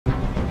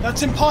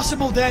That's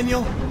impossible,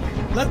 Daniel.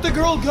 Let the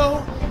girl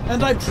go,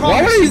 and I promise.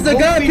 Why would he use the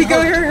gun? Pick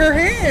out hurt. her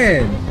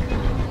hand.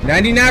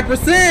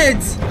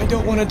 99%. I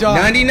don't want to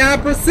die.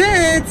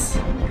 99%.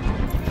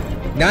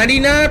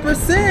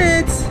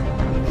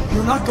 99%.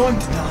 You're not going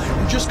to die.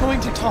 We're just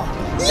going to talk.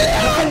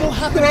 Yeah! Nothing will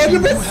happen to you.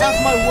 You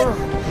have my word.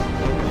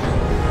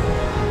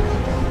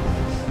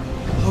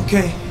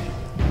 Okay.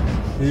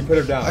 You put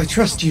her down. I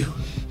trust you.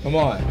 Come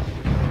on.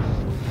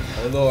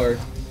 Oh Lord.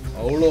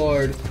 Oh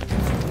Lord.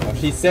 Oh,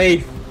 she's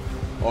safe.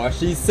 Oh,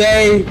 she's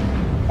safe.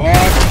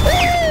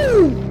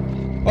 Oh,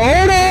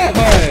 hold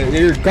on.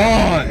 You're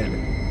gone.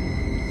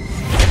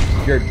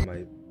 You're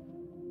my.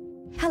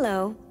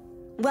 Hello.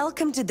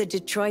 Welcome to the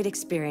Detroit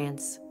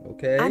Experience.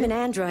 Okay. I'm an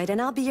android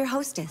and I'll be your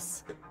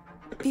hostess.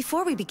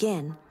 Before we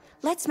begin,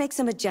 let's make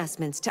some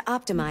adjustments to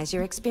optimize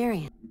your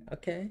experience.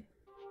 Okay.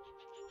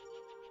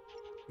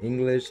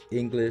 English,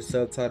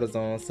 subtitles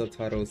on,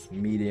 subtitles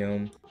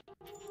medium.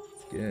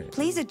 That's good.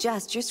 Please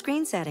adjust your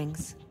screen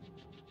settings.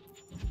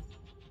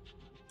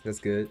 That's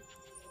good.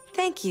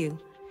 Thank you.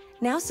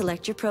 Now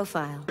select your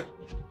profile.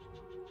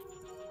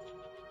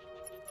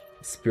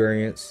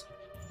 Experience.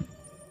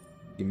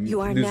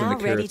 You are now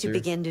ready to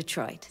begin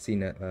Detroit. Seen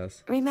that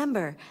last.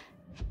 Remember,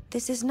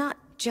 this is not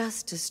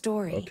just a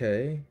story.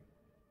 Okay.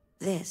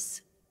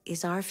 This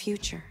is our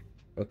future.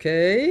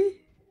 Okay.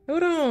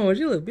 Hold on.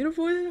 You look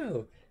beautiful as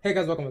hell. Hey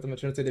guys, welcome back to my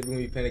channel. Today we're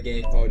going to be playing a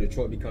game called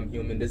Detroit Become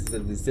Human. This is a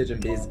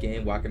decision-based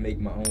game where I can make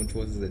my own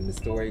choices and the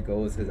story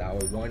goes as I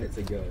would want it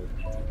to go.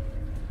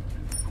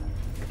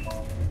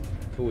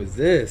 Who is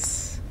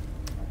this?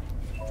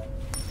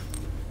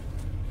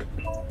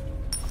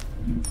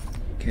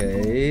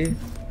 Okay.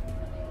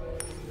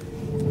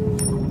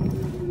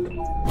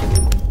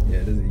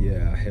 Yeah, this is,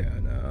 yeah,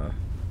 hell no.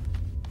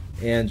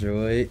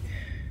 Android.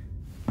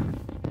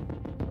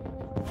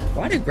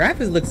 Why do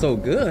graphics look so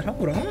good?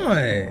 Hold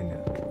on.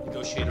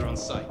 Negotiator on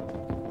site.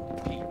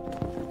 Pete,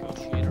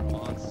 negotiator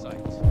on site.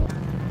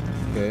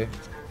 Okay.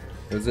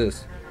 What's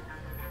this?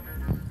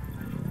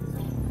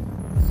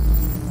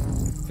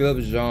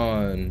 Philip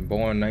Jean,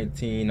 born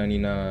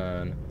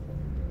 1999,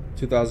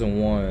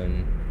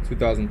 2001,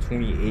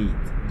 2028.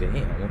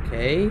 Damn,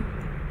 okay.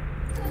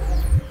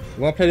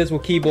 We want to play this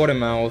with keyboard and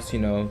mouse, you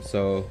know,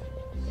 so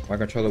my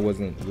controller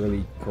wasn't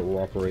really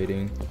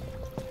cooperating.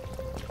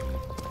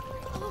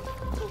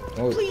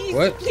 Oh, please,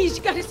 what? Please,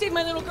 you gotta save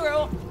my little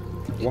girl.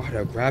 Why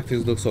the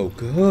graphics look so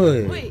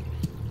good? Wait,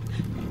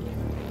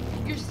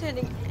 you're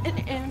sending an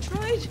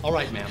android? All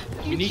right, ma'am.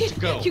 You need to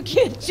go. You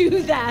can't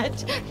do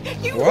that.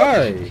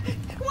 Why?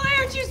 Why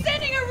aren't you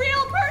sending a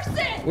real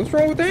person? What's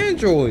wrong with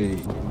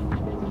Android?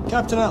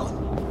 Captain Allen,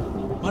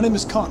 my name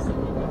is Connor.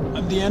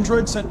 I'm the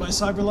android sent by I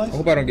CyberLife.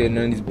 hope I don't get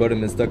none of these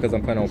button stuck because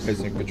I'm planning on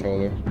placing a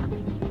controller.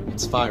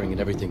 It's firing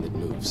at everything that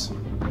moves.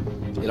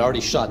 It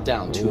already shot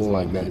down two of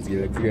my men. That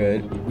looks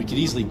good. We could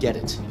easily get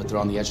it, but they're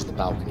on the edge of the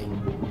balcony.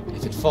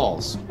 If it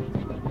falls,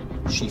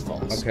 she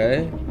falls.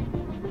 Okay.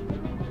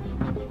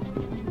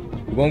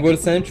 We won't go the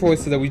same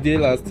choices that we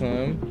did last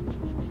time.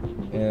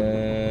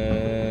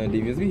 And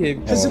devious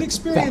behavior. Has it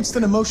experienced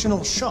an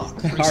emotional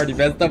shock? I already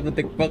messed up with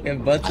the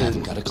fucking buttons. I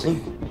haven't got a clue.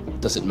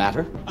 Does it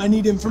matter? I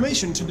need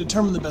information to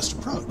determine the best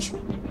approach.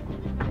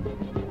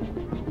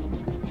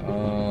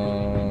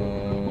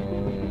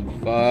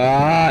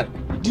 Fuck.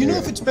 Do you know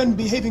if it's been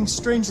behaving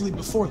strangely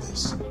before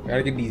this? I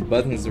gotta get these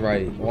buttons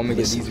right. Or I'm gonna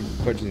get these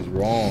questions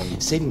wrong.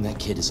 Saving that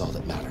kid is all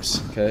that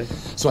matters. Okay.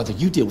 So either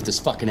you deal with this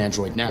fucking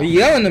android now. You're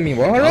yelling at me,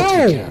 bro. Hold I'll on.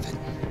 take care of it.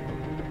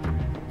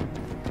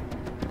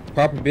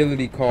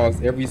 Probability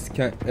cost every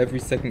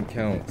second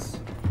counts.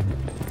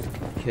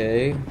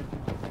 Okay.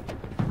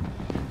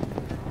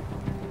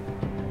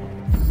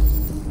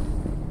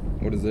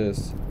 What is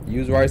this?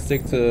 Use right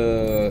stick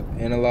to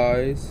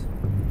analyze.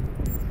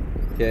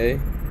 Okay.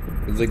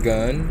 There's a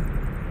gun.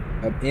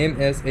 A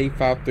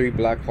MS-853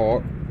 Black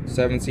Hawk.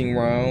 17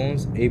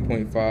 rounds.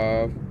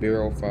 8.5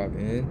 barrel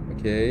 5N.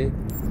 Okay.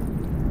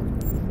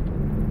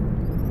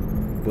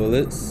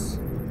 Bullets.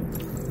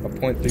 A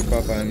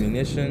 .35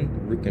 ammunition.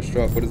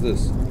 Reconstruct. What is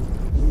this?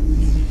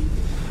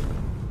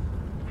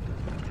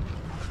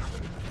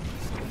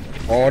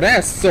 Oh,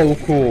 that's so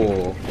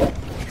cool.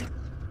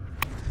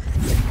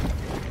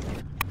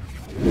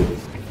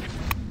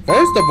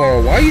 First of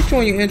all, why are you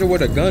showing your android where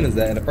the gun is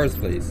at in the first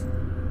place?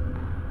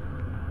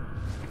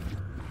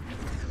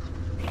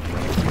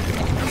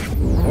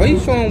 Why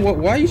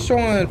are you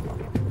showing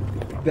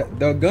that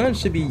the gun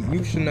should be,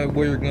 you should know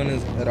where your gun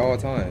is at all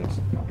times.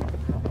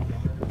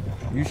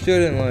 You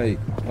shouldn't like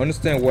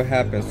understand what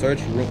happened. Search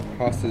room,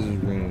 hostage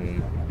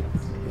room.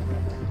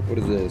 What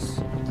is this?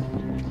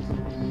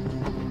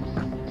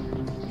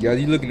 Yeah,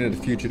 you looking at the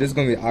future. This is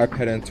gonna be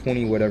iPad and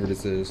 20, whatever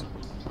this is.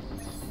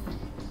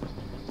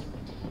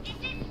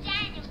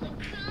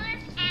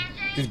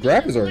 These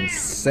graphics are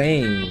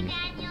insane.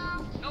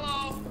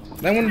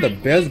 Like one of the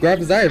best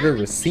graphics I've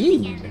ever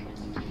seen.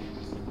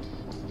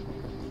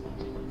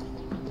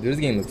 Dude, this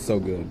game looks so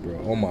good, bro.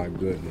 Oh my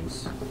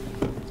goodness.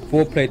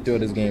 Full playthrough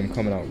of this game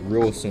coming out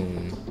real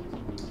soon.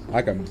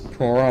 I can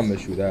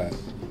promise you that.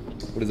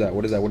 What is that?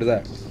 What is that? What is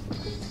that?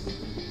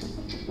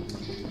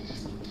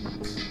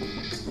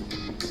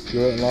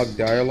 You unlock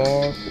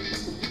dialogue.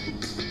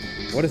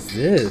 What is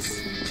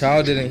this?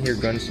 Child didn't hear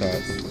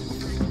gunshots.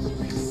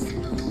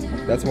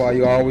 That's why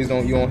you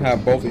don't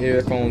have both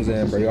earphones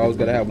in, bro. You always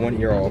gotta have one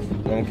ear off.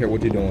 I don't care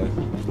what you're doing.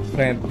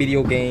 Playing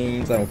video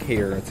games, I don't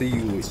care. Until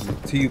you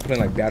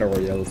playing like Battle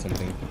Royale or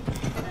something.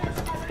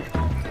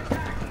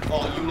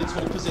 All units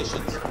hold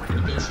positions.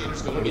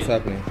 Negotiators going in. What's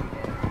happening?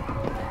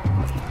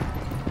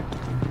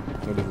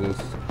 What is this?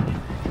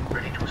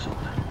 Ready to assault.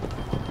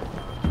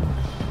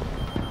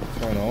 What's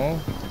going on?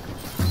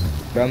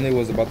 Family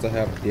was about to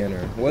have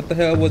dinner. What the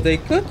hell was they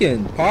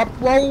cooking? Pop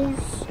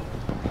rolls?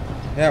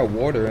 It had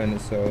water in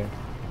it, so.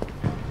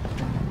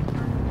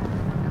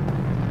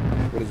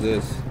 What is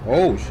this?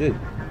 Oh shit.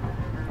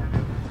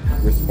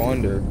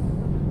 Responder.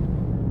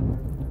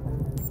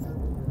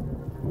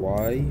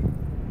 Why?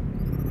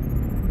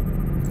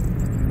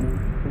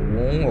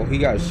 Oh, he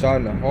got shot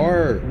in the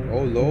heart.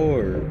 Oh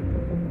lord.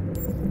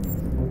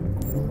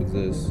 What is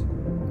this?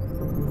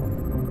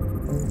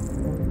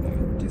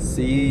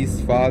 Deceased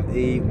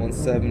 5'8",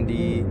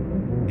 170,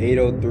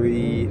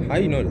 803. How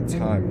you know the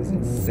time is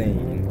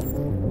insane?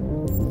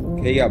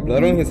 Okay, he got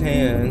blood on his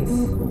hands.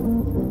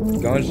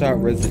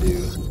 Gunshot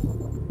residue.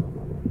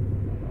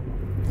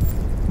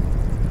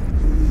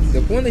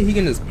 The point that he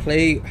can just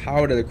play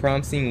how the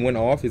crime scene went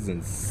off is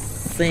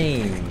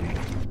insane.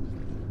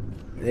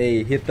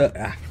 Hey, hit the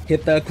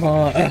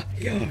car,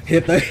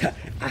 hit the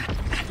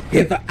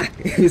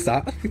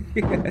stop.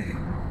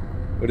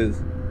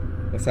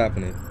 What's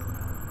happening?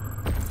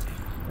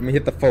 Let me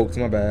hit the folks,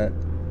 my bad.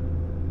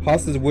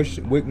 Hostage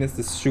witnessed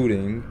the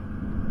shooting.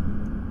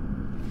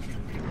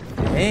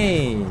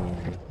 Dang.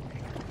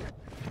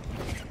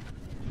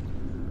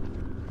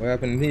 What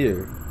happened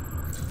here?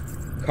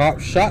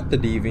 Cop shot the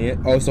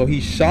deviant. Oh, so he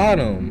shot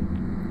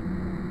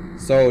him.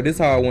 So this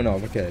is how it went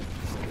off. Okay.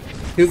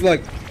 He was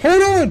like,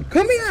 hold on,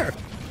 come here,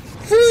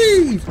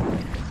 freeze.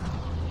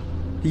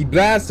 He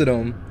blasted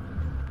him.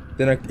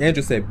 Then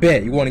Andrew said,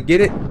 bet, you want to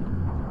get it?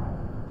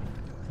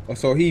 Oh,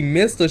 so he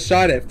missed a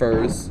shot at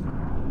first.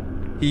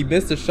 He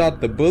missed a shot.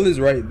 The bullet's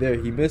right there.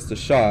 He missed a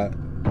shot.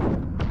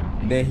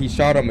 Then he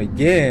shot him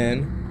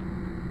again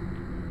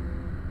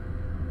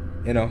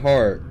in a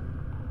heart.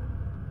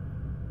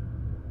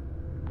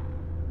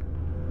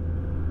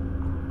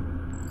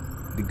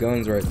 The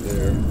gun's right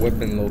there.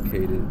 Weapon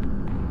located.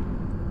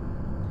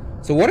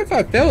 So what if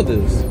I fail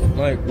this?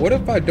 Like, what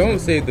if I don't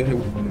save the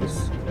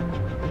witness?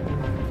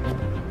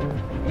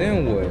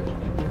 Then what?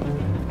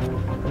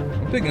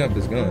 I'm picking up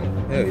this gun.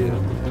 Hell yeah.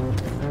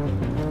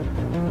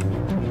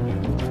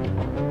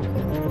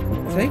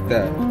 Take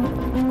that.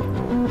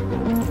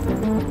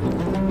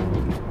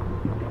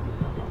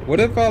 What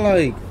if I,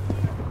 like,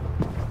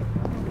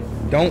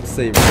 don't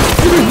save it?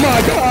 Oh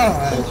my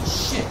god! Holy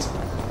shit!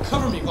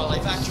 Cover me while I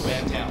evacuate.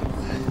 Man down.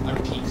 I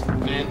repeat,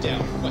 man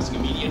down. Requesting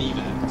immediate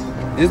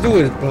evac. This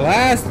dude is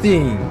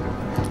blasting.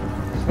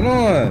 Come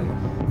on.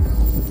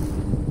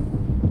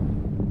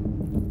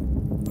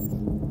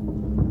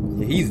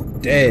 Yeah, he's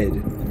dead.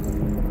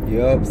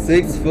 Yup,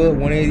 6 foot,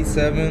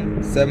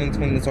 187,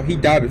 720. So he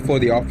died before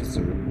the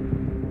officer.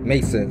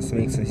 Makes sense,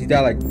 makes sense. He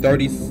died like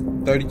 32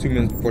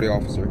 minutes before the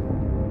officer.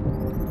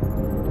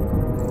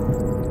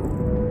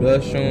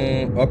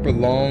 Bloodshot, upper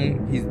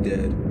lung. He's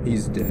dead.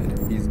 He's dead.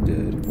 He's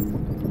dead.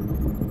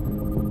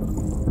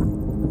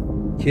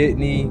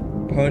 Kidney,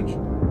 punch.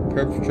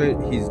 Perpetrate,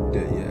 he's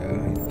dead.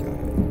 Yeah, he's dead.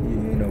 He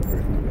ain't no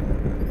breaking,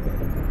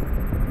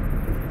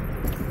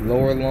 man.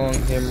 Lower lung,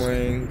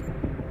 hemorrhaging.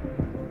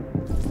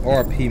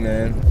 RP,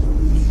 man.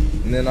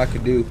 And then I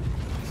could do.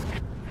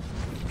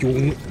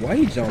 Why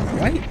he jump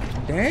right?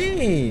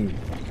 Dang.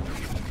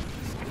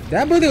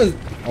 That brother was.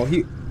 Oh,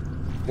 he.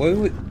 What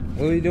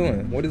are you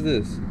doing? What is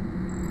this?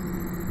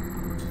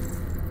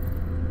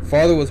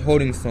 Father was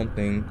holding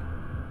something.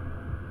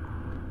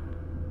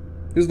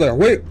 He was like,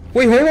 wait,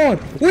 hold on,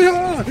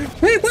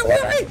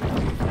 wait.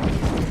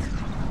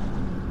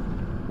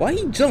 Why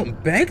he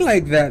jumped back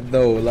like that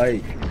though?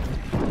 Like,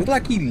 it's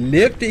like he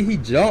lifted, he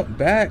jumped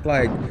back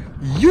like,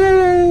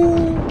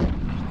 yo.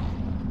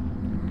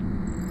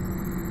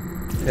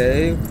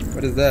 Okay,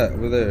 what is that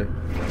over there?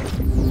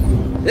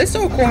 It's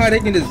so cool how they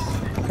can just,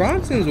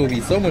 crime scenes will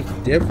be so much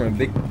different.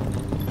 Big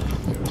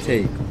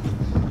take.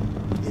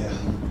 Yeah,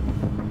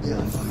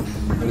 I'm fine.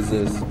 What is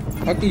this?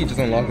 How can you just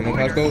unlock the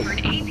passcode? For an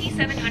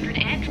AP700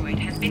 android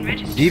has been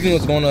registered. Deviant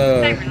was going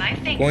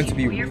to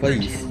be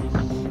replaced.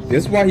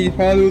 That's why he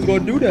probably was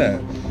going to do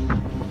that.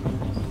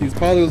 He was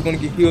going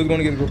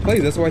to get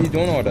replaced. That's why he's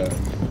doing all that.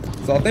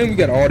 So I think we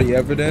got all the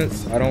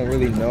evidence. I don't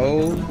really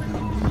know,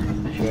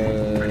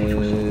 but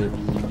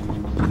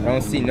I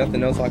don't see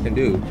nothing else I can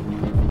do.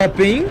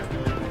 Bing.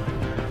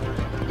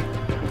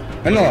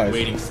 Analyze.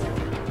 Waiting for it.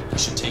 I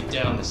should take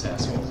down this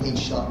asshole. He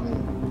shot me.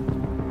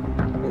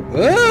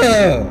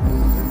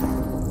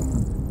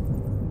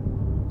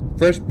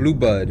 Fresh blue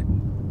bud.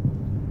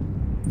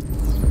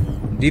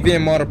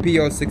 Deviant model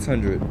PO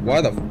 600.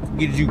 Why the f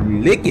did you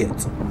lick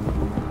it?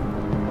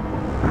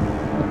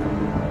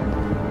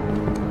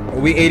 Oh,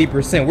 we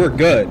 80%. We're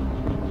good.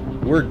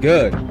 We're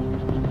good.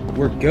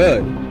 We're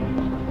good.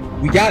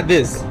 We got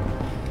this.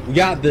 We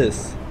got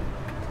this.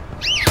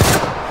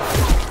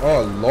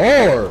 Oh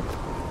Lord.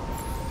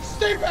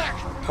 Stay back!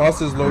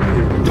 Hostage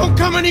located. Don't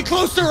come any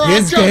closer or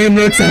This game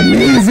looks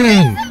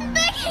amazing. I'm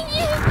begging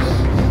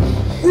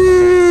you!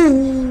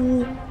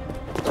 Ooh.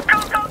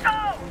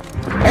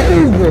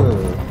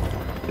 Over.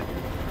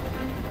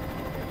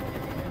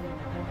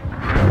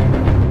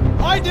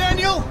 Hi,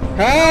 Daniel!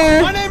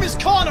 Hi. My name is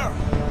Connor!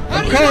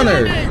 How do you Connor.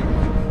 know my name?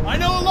 I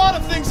know a lot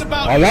of things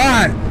about A you.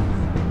 lot.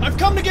 I've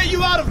come to get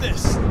you out of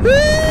this.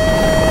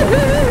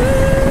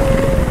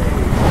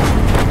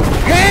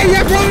 Hey,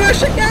 you're blowing that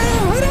shit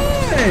down. Hold on.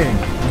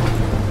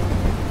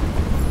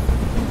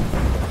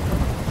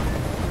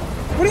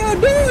 What are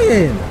y'all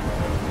doing?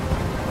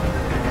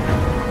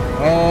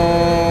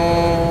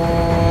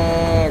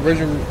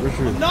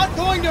 Richard. I'm not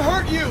going to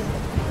hurt you.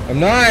 I'm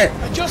not.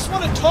 I just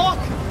want to talk.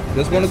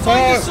 Just want to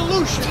Find a talk.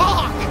 solution.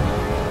 Talk!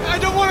 I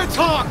don't want to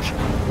talk.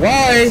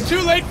 Why? It's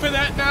too late for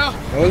that now.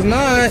 No, it's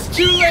not. It's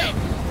too late.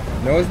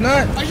 No, it's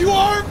not. Are you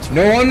armed?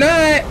 No, I'm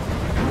not.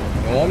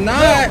 No, I'm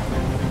not.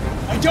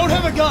 I don't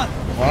have a gun.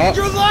 Oh.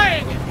 You're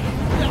lying.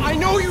 I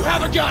know you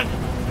have a gun.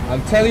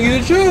 I'm telling you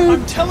the truth.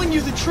 I'm telling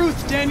you the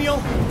truth, Daniel.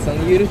 I'm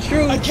telling you the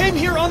truth. I came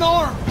here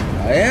unarmed.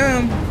 I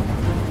am.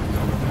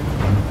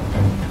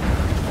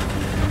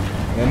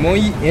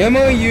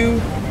 MOU.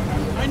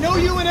 I know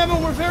you and Emma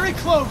were very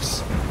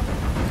close.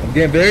 I'm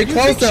getting very You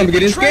close think to she I'm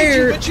getting betrayed you,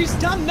 scared. but she's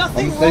done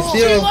nothing I'm gonna stay wrong.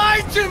 still. She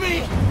lied to me.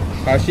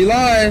 How she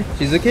lie?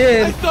 She's a I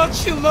kid. thought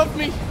she loved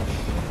me,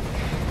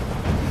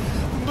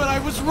 but I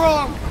was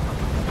wrong.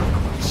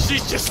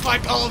 She's just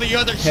like all the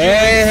other humans.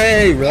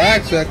 Hey,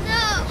 relax.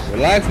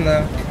 Relax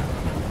now.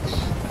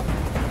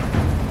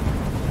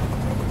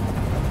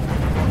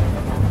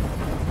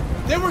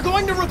 They were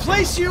going to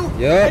replace you,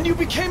 Yep. and you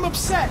became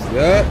upset.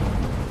 Yup.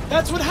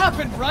 That's what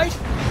happened, right?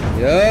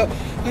 Yup.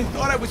 I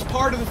thought I was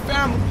part of the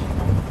family.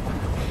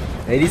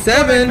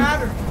 87.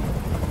 Mattered.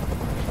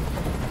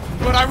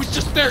 But I was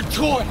just their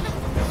toy.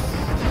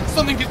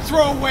 Something to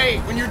throw away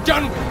when you're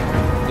done with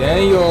it.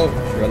 Daniel,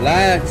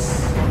 relax.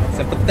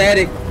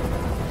 Sympathetic.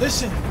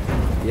 Listen,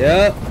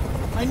 Yep.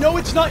 I know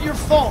it's not your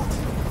fault.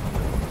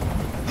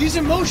 These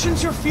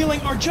emotions you're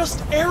feeling are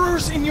just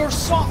errors in your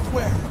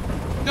software.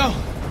 No,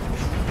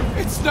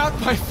 it's not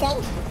my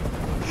fault.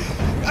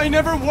 I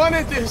never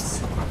wanted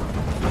this.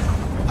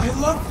 I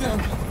love them,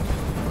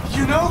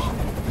 you know?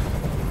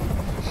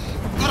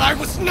 But I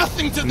was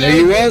nothing to them. Yeah,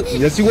 you was.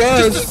 Yes, you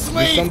was. Just a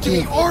slave to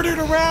be something. ordered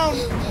around.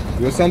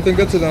 You was something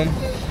good to them.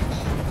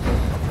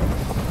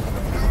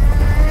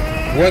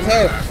 What's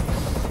up?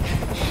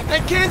 I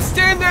can't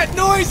stand that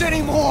noise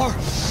anymore.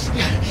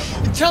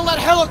 Tell that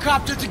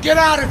helicopter to get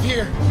out of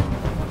here.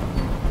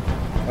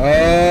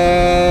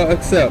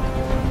 Accept.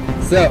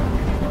 The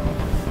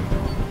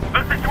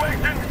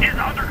situation is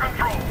under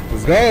control.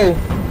 Let's go.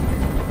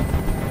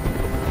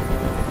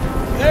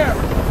 There.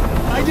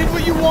 I did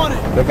what you wanted.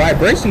 The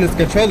vibration in this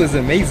controller is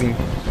amazing.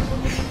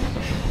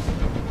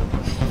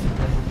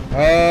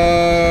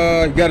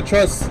 You gotta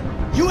trust.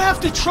 You have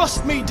to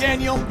trust me,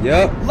 Daniel.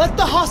 Yep. Let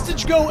the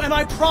hostage go, and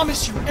I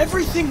promise you,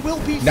 everything will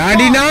be fine.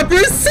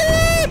 99%!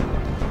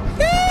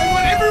 I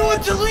want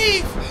everyone to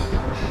leave.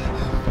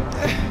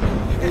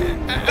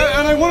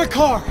 And I want a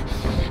car.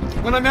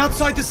 When I'm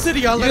outside the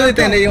city, I'll You let really her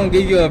go. think they don't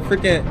give you a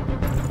freaking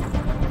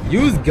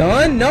used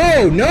gun?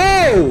 No,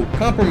 no!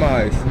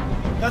 Compromise.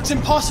 That's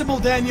impossible,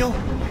 Daniel.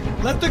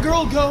 Let the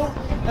girl go,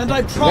 and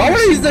I promise Why would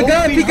I you use the won't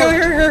gun be pick out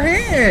hurt. her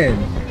hand?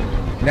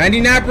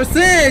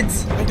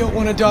 99%! I don't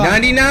want to die.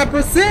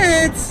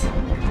 99%!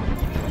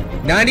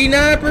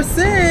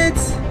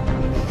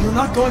 99%! You're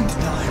not going to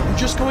die. We're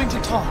just going to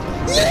talk.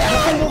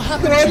 Nothing will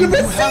happen to you. You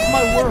have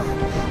my word.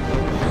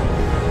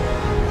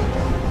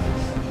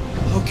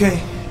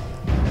 Okay,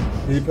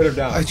 You put her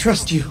down. I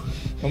trust you.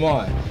 Come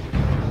on.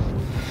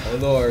 Oh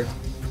Lord.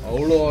 Oh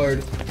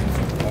Lord.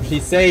 Oh,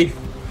 she's safe.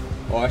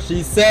 Oh,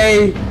 she's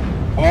safe.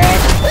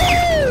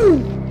 Oh, woo!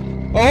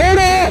 Hold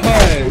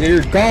on.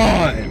 You're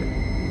gone.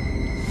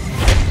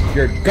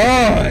 You're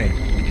gone.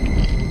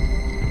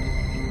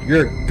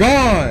 You're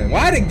gone.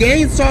 Why the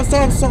game starts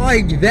off so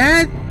like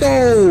that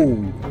though?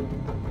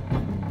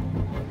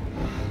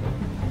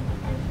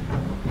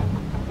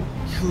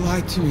 You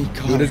lied to me,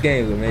 Connor. Dude, this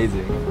game is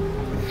amazing.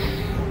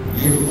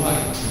 You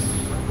lied.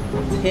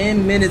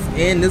 10 minutes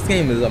in, this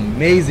game is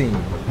amazing.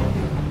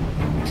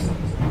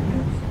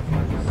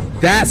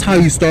 That's how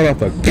you start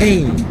off a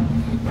game.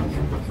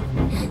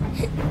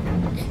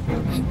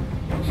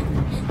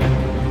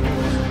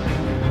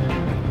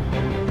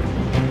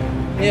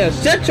 Yeah,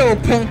 shut your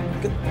punk.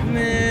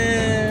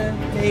 Man,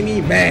 made me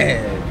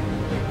mad.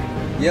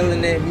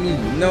 Yelling at me,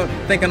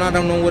 thinking I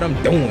don't know what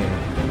I'm doing. You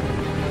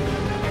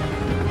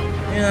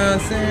know what I'm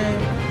saying?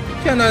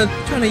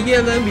 Trying to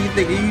yell at me,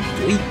 thinking you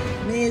tweet.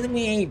 Man,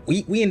 we ain't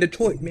we in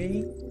Detroit,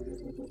 man.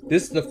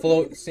 This is the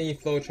scene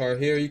flow chart.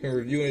 Here you can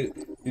review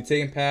it. You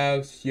taking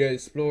paths, you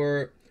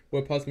explore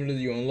what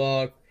possibilities you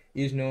unlock.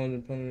 Each known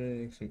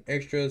implementing some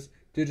extras.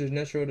 Due to the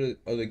nature of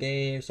the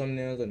game, some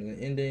nails and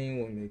the ending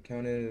will be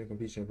counted in the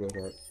completion flow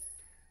chart.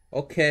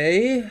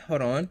 Okay,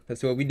 hold on. Let's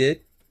see what we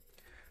did.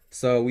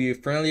 So we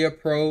friendly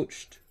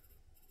approached.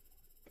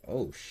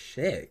 Oh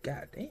shit,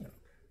 goddamn.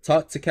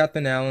 Talk to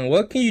Captain Allen.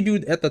 What can you do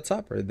at the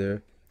top right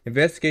there?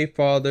 Investigate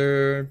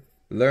father.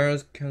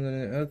 Learns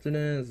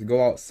evidence.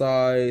 Go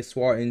outside.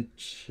 SWAT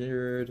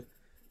insured.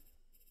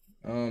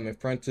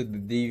 Confronted the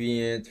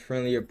deviant.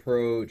 Friendly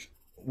approach.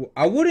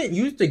 I wouldn't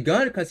use the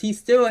gun because he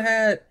still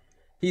had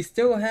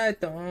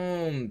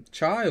the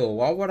child.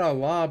 Why would I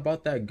lie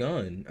about that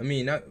gun? I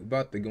mean, not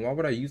about the gun. Why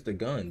would I use the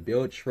gun?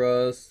 Build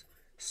trust.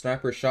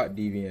 Sniper shot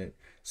deviant.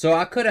 So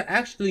I could have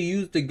actually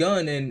used the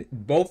gun and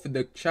both of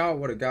the child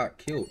would have got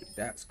killed.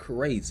 That's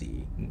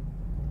crazy.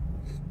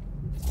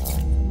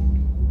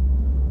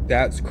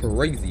 That's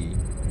crazy.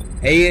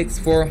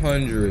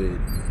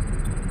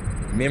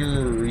 AX400.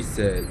 Memory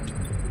reset.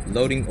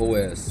 Loading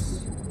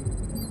OS.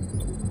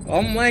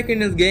 I'm liking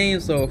this game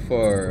so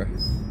far.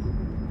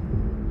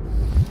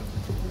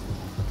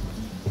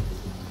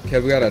 Okay,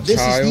 we got a This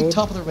child. is the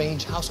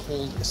top-of-the-range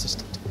household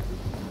assistant.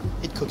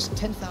 It cooks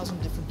 10,000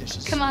 different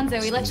dishes. Come on,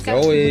 Zoe, let's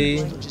go.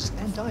 Zoe. Languages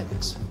and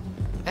dialects.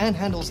 And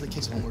handles the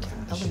kids' homework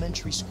from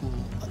elementary school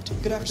up to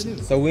good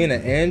afternoon. So we in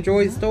an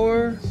Android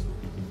store?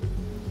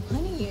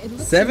 Honey, it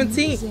looks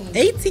 17, amazing.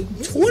 18,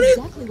 This is 20,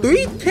 exactly what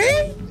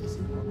 3K?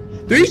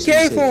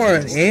 3K for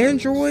an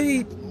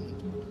Android?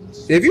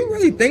 If you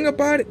really think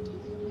about it,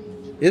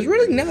 it's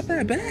really not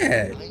that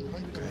bad.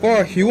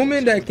 For a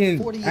human that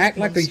can act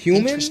like a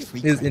human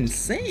is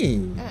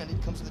insane. And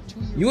it comes with a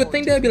 2-year You would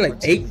think that'd be like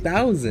warranty.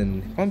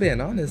 8,000. If I'm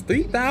being honest,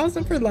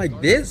 3,000 for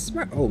like this?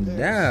 Oh,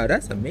 nah,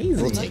 that's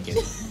amazing. We'll take it.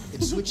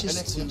 It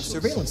switches to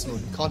surveillance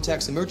mode.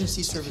 Contacts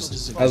emergency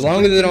services. As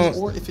long as they don't,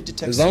 or if it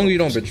detects as long as you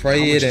don't betray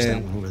How it much is that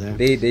and one over there?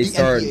 they The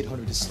start.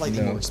 MP800 is slightly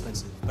you know. more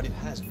expensive, but it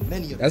has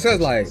many other That's cause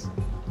like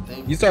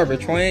features. you start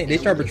betraying, they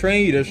start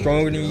betraying you. They're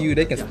stronger than you.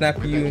 They can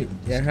snap you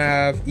in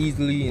half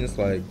easily, and it's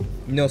like,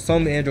 you know,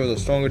 some androids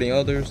are stronger than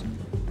others.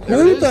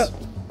 There Who it the? is.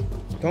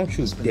 Don't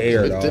you It's dare,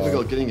 a bit dog.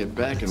 difficult getting it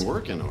back in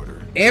working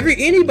order.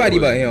 Anybody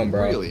but him,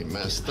 bro. Really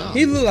messed up.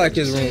 He look like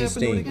his Say room it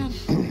happened to it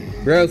stink.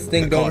 again? Bro,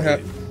 stink The don't car have.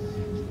 hit.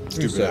 Who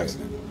Stupid said?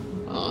 accident.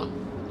 Ah,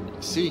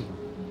 I see.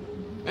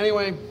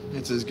 Anyway,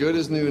 it's as good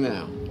as new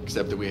now,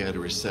 except that we had to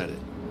reset it.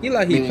 He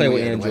like he Meaning play we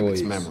with had to wipe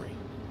its androids. memory.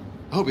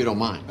 I hope you don't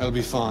mind. That'll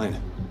be fine.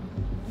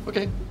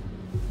 Okay.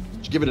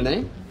 Did you give it a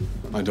name?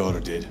 My daughter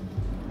did.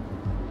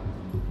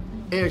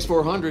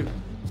 AX400.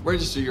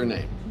 Register your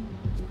name.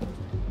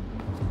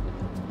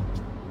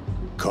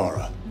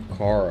 Kara.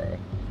 Kara.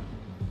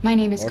 My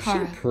name is Oh,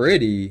 Kara. she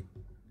pretty.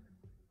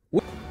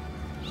 What?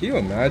 Can you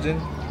imagine?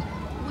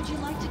 Would you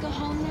like to go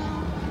home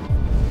now?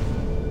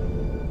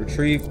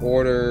 Retrieve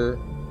order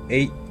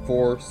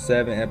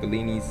 847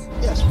 Apollini's.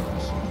 Yes,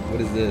 Rose.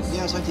 What is this?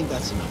 Yes, I think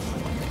that's enough.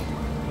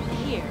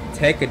 Here,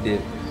 Take a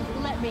dip.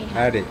 let me have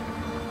Add it.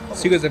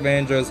 Secrets of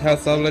androids. How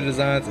cellular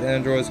designs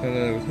androids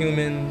coming with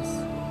humans.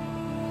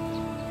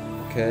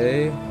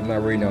 Okay. I'm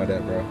not reading all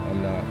that, bro.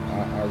 I'm not.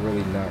 I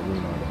really not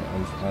reading all that.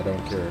 I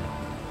don't care.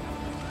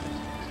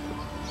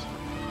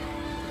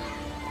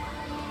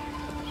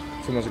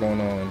 Too much going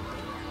on.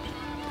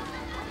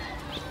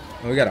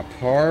 Oh, we got a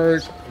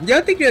park. Yeah,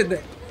 I think that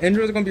the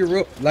androids are gonna be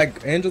real.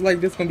 Like androids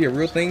like this gonna be a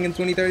real thing in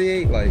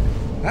 2038. Like,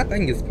 I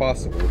think it's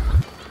possible.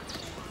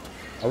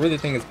 I really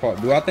think it's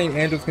possible. Do I think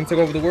androids can take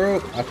over the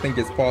world? I think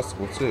it's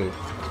possible too.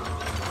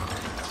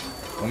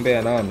 I'm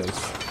being honest,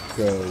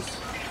 because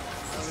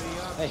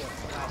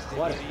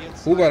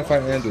who about to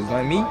fight androids?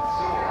 Not me.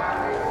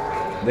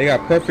 They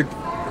got perfect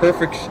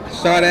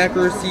shot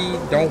accuracy.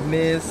 Don't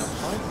miss.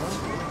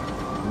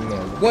 You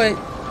know what?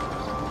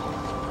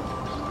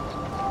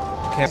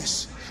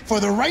 Yes, for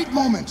the right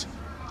moment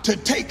to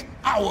take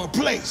our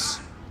place.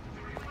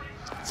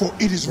 For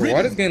it is Bro,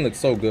 why this written. game looks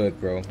so good,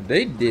 bro?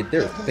 They did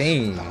their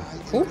thing.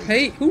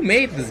 Who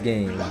made this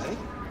game? That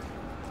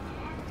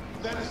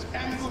is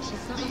ambush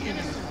the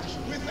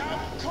innocent without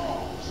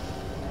cause.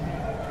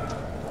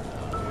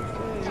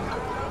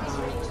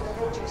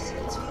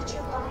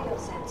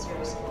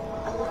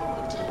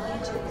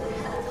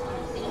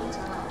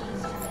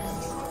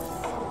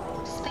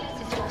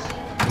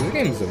 This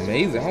game is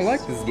amazing. I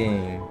like this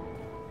game.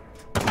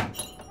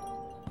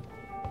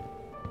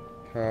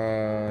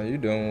 How you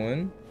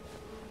doing?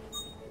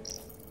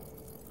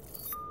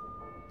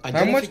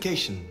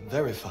 Identification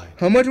verified.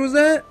 How much was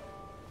that?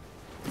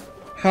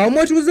 How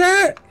much was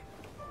that?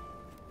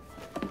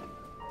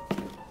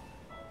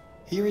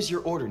 Here is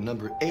your order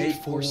number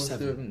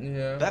 847.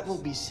 Yeah. That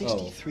will be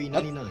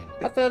 $63.99.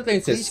 I thought the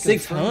thing said Please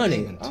confirm 600.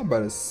 payment. I'm about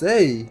to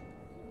say.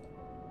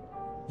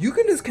 You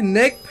can just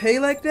connect pay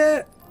like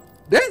that?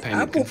 That's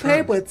Payment Apple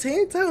Pay, confirmed. but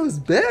 10 times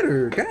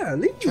better.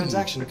 Golly.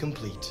 Transaction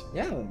complete.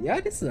 Yeah,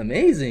 this is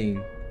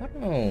amazing.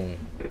 Hold on.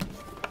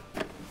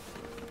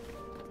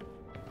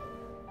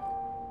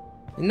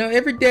 You know,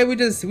 every day we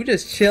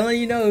just chilling,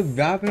 you know,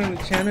 vibing on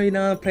the channel, you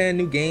know, playing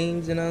new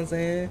games, you know what I'm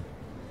saying?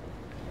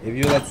 If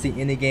you'd like to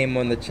see any game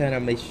on the channel,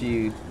 make sure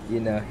you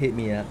know, hit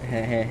me up.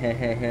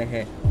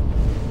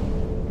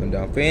 I'm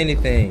down for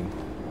anything.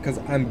 Cause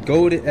I'm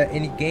goated at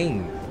any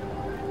game.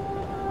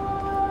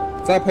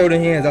 Stop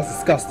holding hands, that's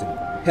disgusting.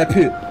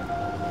 Happy.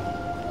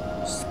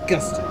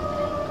 Disgusting.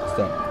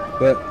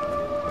 But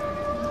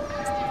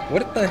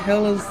what the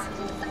hell is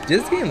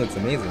this game? Looks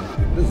amazing.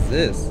 What is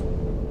this?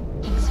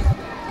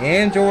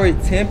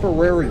 Android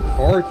temporary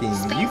parking.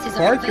 You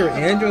park your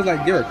Android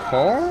like you're a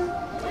car?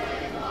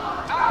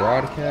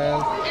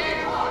 Broadcast.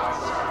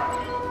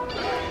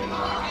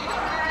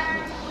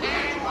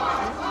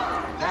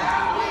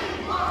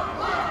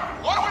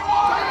 What do we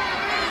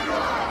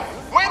want?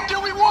 When do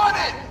we want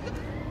it?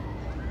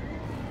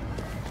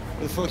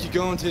 Where the fuck you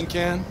going, Tin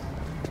Can?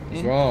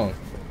 What's wrong?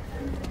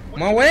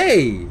 My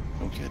way.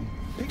 No kidding.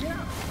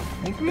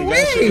 My We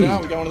way.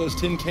 got one of those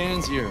tin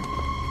cans here.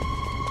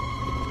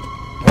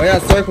 Why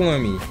y'all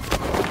circling me?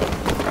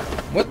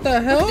 What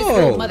the hell? This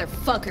little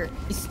motherfucker.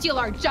 You steal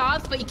our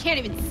jobs, but you can't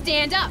even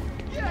stand up.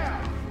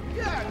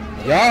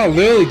 Y'all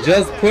literally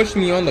just pushed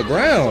me on the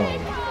ground.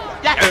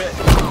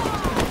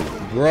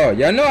 Bruh,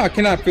 y'all know I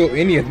cannot feel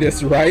any of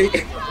this, right?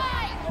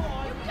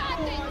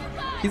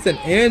 He's an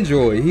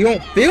android. He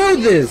don't feel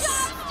this.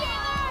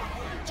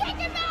 Take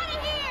him out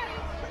of here!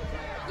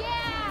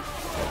 Yeah!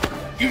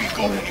 You ain't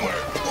going anywhere.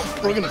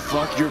 We're gonna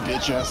fuck your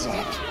bitch ass up.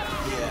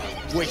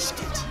 Yeah, waste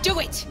it. Do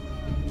it!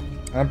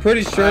 I'm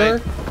pretty sure.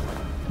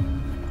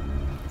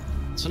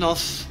 It's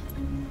enough.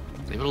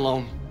 Leave it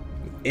alone.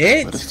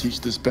 Let us It? teach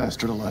this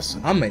bastard a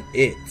lesson. I'm an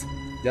it.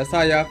 That's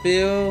how y'all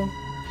feel?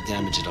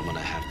 Damage it, I'm gonna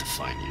have to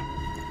find you.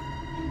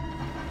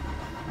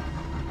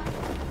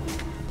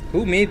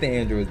 Who made the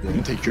androids You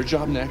can then? take your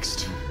job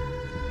next.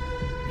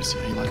 You see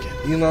how you like it.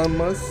 Elon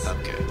Musk?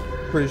 Okay.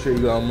 Pretty sure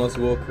Elon Musk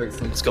will create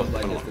some Let's go. stuff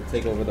like Come this on. to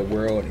take over the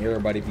world and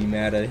everybody be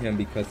mad at him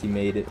because he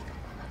made it.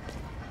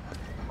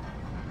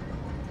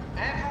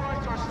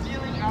 Androids are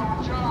stealing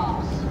our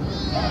jobs.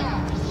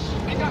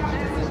 We got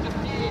business to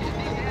feed, and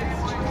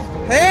these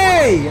androids...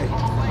 Hey!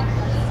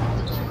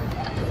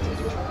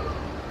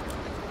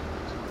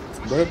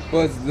 But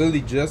Buzz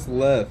Lily just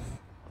left.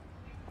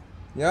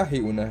 Yeah, I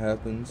hate when that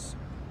happens.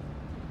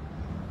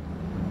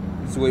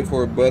 Just wait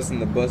for a bus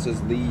and the bus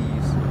just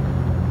leaves.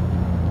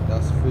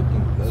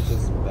 That's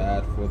just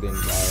bad for the environment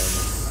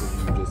because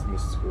you just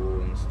miss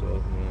school and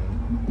stuff,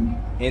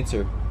 man.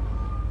 Enter.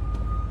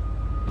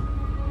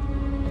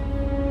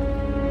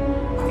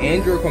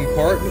 Android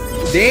compartment.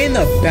 They in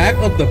the back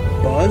of the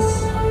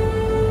bus?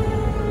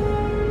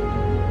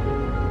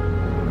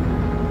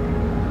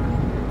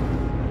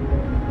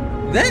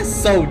 That's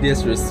so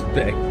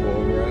disrespectful,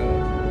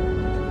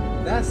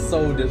 bro. That's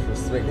so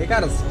disrespectful. They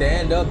gotta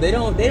stand up. They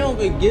don't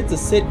even get to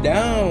sit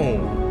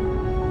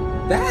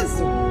down. That's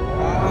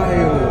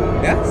wild.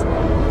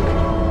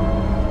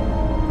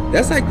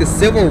 That's like the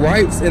civil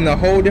rights in a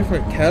whole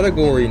different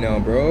category now,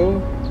 bro.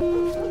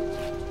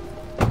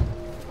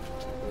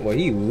 Well,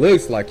 he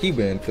looks like he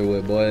been through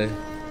it, boy.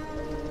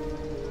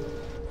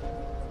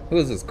 Who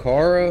is this?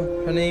 Kara?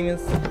 Her name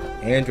is?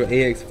 Android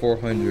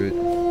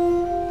AX400.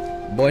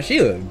 Boy, she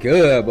look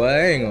good, but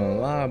I ain't gonna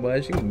lie,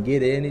 boy. She can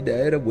get it any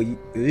day of the week.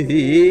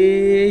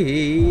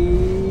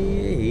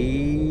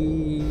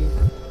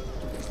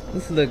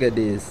 Let's look at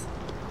this.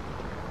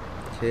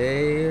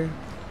 Okay.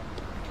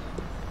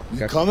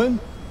 You coming?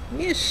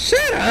 Yeah,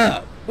 shut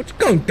up. What you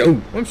gonna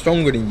do? I'm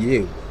stronger than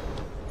you.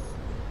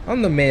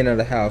 I'm the man of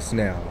the house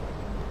now.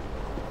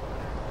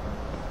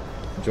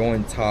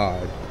 Join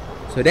Todd.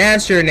 So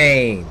that's your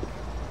name.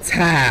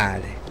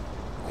 Todd.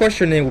 Of course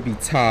your name will be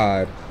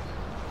Todd.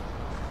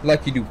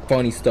 Like you do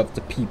funny stuff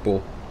to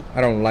people.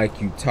 I don't like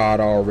you, Todd,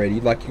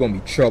 already. Like you're gonna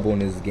be trouble in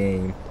this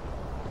game.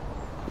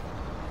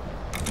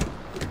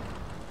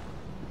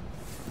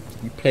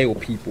 You play with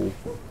people.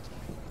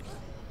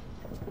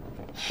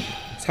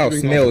 That's how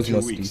smells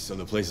must be. So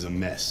the place is a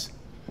mess.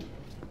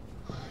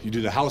 You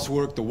do the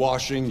housework, the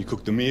washing, you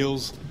cook the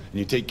meals, and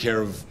you take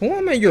care of... Who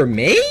am I, your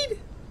maid?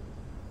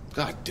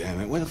 God damn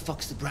it, where the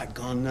fuck's the brat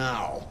gone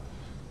now?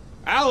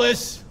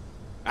 Alice!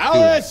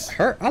 Alice!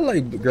 Dude, I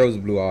like girls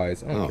with blue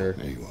eyes. I don't care.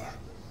 There you are.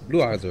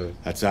 Blue eyes are...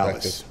 That's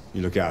Alice.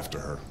 You look after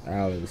her.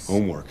 Alice.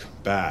 Homework,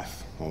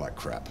 bath, all that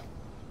crap.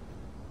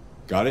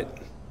 Got it?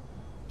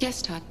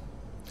 Yes, Todd.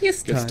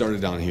 Yes, Get Todd.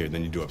 started down here,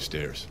 then you do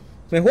upstairs.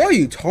 Man, who are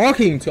you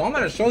talking to? I'm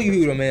gonna show you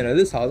who the man of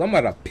this house. I'm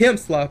about to pimp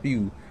slap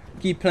you.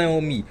 Keep playing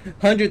with me.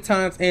 100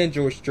 times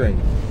Android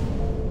strength.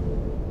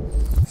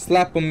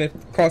 Slap him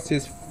across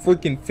his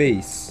freaking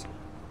face.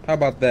 How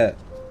about that?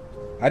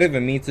 I didn't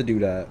even mean to do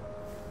that.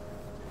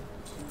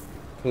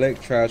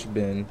 Collect trash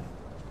bin.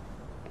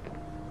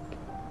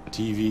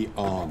 TV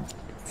on.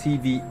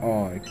 TV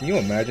on. Can you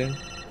imagine?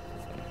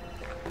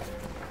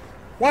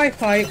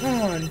 Wi-Fi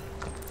on.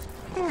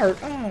 Car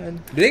on.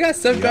 Do they got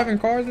self-driving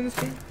cars in this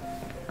game?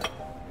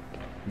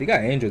 They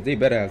got Androids. They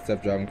better have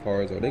self-driving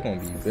cars or they're gonna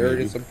be very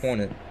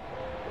disappointed.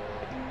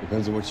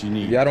 Depends on what you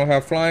need. If y'all don't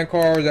have flying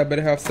cars, I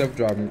better have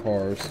self-driving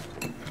cars.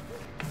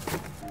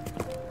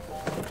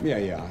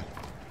 Yeah.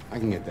 I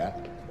can get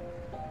that.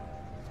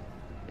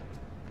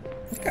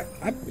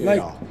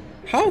 Like,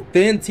 how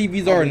thin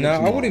TVs are now, I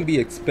tomorrow. wouldn't be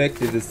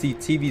expected to see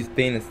TVs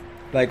thin as,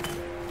 like,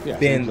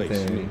 thin.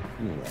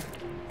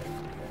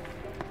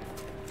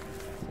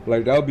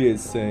 Like, that would be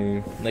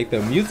insane. Like,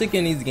 the music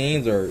in these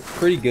games are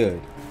pretty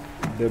good.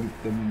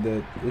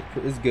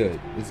 It's good.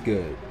 It's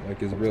good.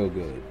 Like, it's real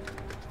good.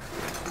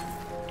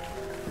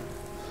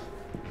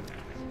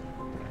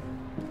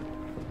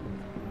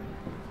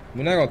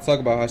 We're not gonna talk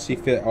about how she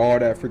fit all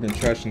that freaking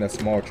trash in that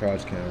small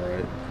trash can,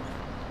 right?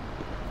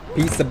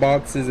 Pizza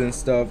boxes and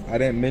stuff. I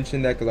didn't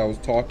mention that because I was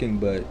talking,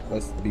 but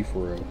let's be for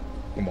real.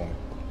 Come on.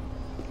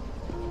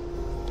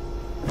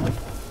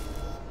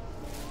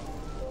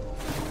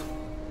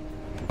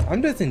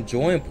 I'm just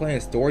enjoying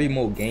playing story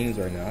mode games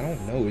right now. I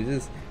don't know. It's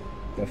just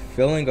the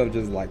feeling of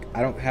just like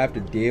I don't have to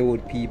deal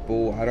with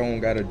people. I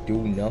don't gotta do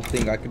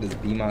nothing. I could just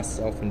be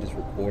myself and just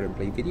record and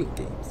play video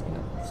games. You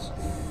know?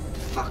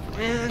 Fuck,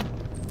 man.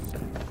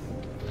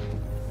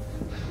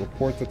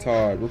 Report to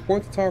Todd.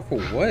 Report to Todd for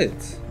what?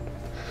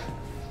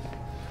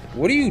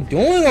 What are you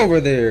doing over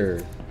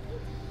there?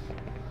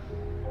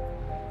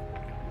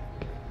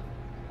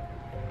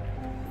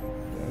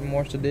 Let me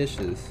wash the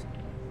dishes.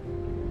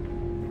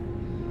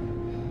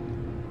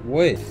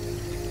 What?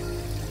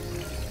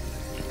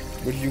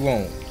 What do you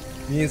want?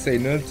 You didn't say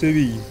nothing to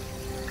me.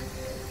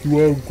 You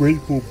are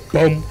grateful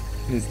bum.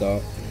 Let me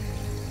stop.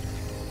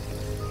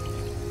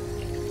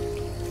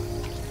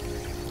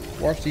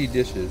 Wash these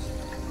dishes.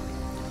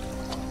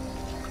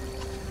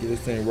 Get this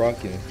thing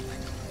rocking.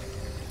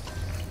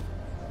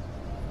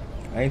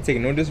 I ain't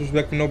taking no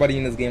disrespect from nobody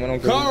in this game. I don't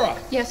care. Kara!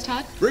 Yes,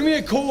 Todd? Bring me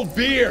a cold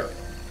beer!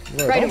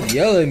 Bro, Right don't away.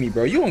 yell at me,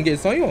 bro. You gonna get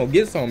some. You gonna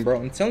get some, bro.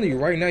 I'm telling you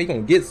right now, you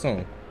gonna get some.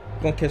 You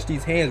gonna catch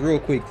these hands real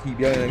quick. Keep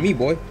yelling at me,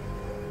 boy.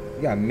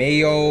 You got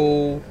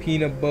mayo,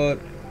 peanut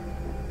butter,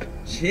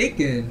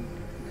 chicken.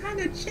 What kind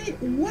of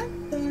chicken?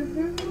 What the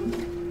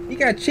hell? You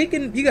got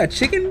chicken? You got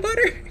chicken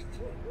butter?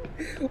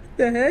 What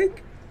the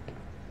heck?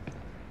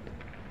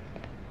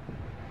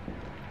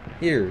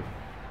 Here,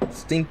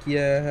 stinky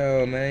as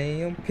hell, man.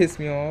 You don't piss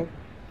me off.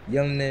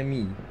 Yelling at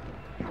me.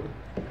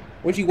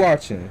 What you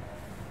watching?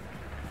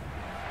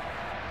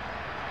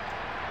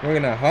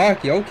 Looking at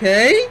hockey,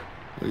 okay.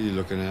 What are you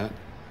looking at?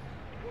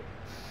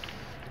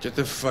 Get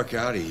the fuck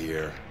out of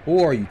here.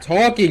 Who are you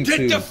talking to?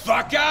 Get the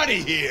fuck out of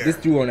here! This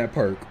dude on that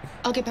perk.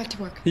 I'll get back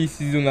to work. He's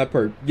on that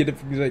perk. Get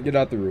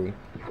out the room.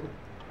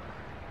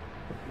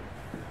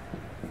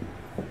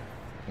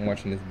 I'm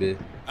watching this bit.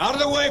 Out of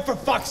the way, for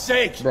fuck's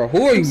sake! Bro,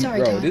 who are you? Sorry,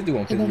 Bro, Todd. this dude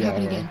won't It piss won't me off,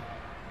 happen bro. again.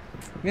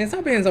 Man,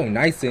 stop being so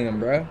nice to him,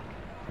 bro.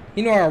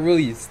 You know I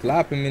really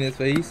slap him in his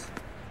face.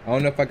 I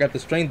don't know if I got the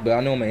strength, but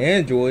I know I'm an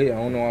android. I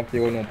don't know if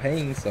there was no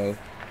pain, so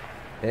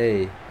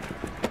hey.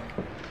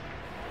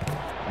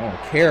 I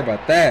don't care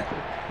about that.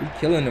 We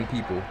killing them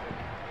people.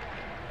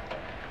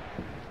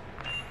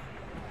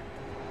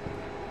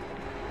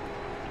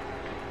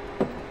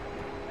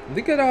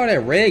 Look at all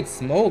that red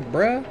smoke,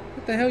 bruh.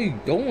 What the hell you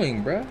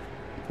doing, bruh?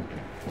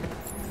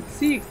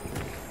 See,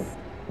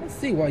 let's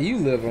see why you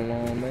live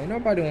alone, man.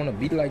 Nobody wanna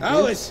be like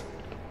Alice!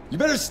 You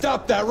better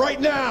stop that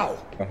right now!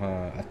 this.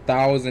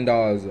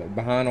 $1,000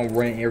 behind on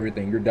rent,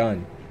 everything. You're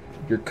done.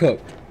 You're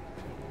cooked.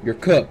 You're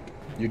cooked.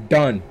 You're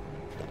done.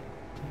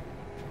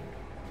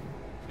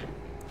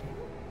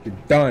 You're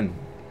done.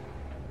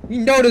 You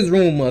know this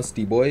room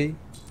musty, boy.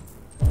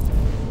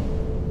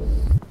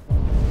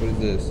 What is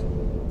this?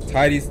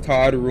 Tidy's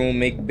Todd room,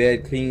 make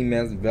bed, clean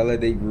mess,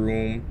 validate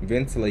room,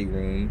 ventilate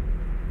room.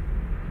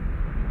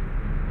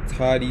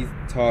 Tidy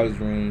Todd's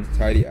room,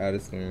 tidy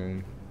Addison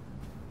room.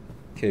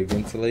 Okay,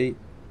 ventilate.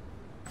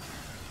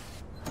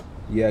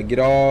 Yeah, get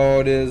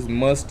all this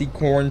musty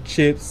corn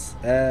chips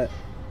at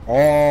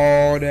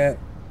all that,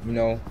 you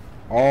know,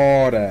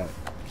 all that.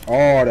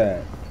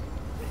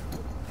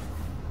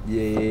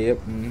 Yep,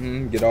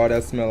 get all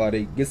that smell out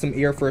of it. Get some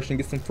air freshener,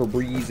 get some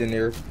Febreze in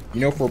there.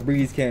 You know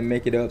Febreze can't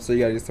make it up, so you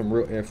gotta get some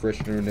real air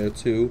freshener in there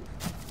too.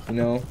 You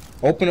know,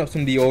 open up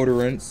some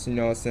deodorants, you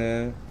know what I'm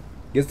saying?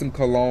 Get some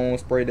cologne,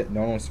 spray that.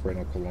 No, don't spray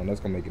no cologne, that's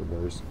gonna make it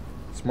worse.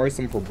 Spray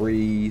some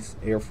Febreze,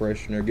 air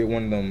freshener. Get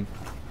one of them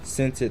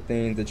scented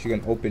things that you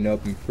can open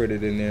up and put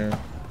it in there.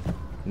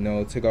 You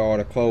know, take all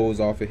the clothes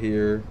off of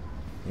here,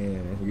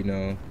 and you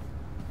know,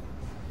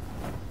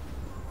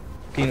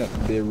 clean up the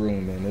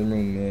bedroom, man. The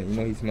room, man. You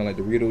know he smell like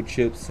Dorito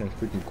chips and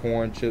freaking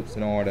corn chips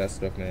and all that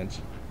stuff, man.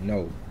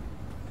 No.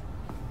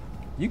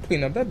 You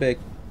clean up that bed.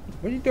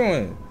 What are you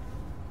doing?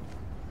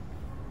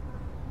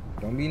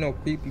 Don't be no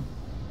creepy.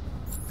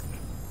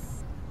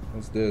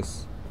 What's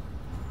this?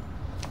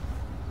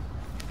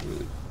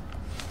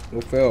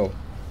 What fell?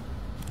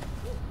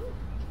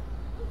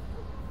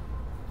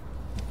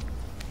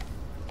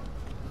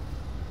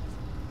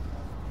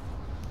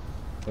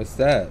 What's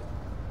that?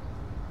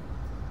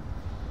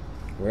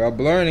 Well, I'm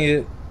blurring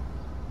it.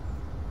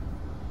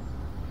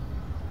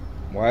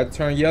 Why it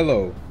turn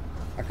yellow?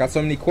 I got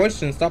so many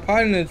questions. Stop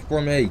hiding it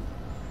from me.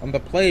 I'm the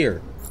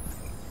player.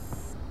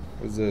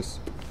 What's this?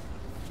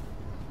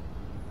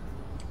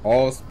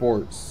 All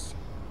sports.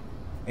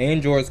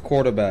 Android's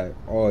quarterback.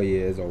 Oh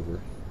yeah, it's over.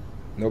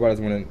 Nobody's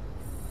winning.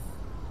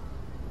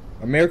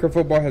 American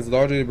football has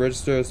largely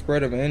registered a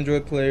spread of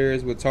Android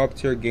players with top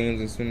tier games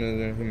and sooner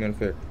than human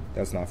fair.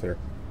 That's not fair.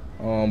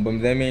 But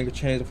that man could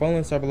change the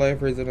following cyber life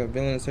phrase of a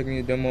villain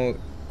second demo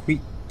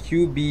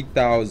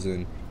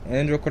QB1000.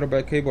 Android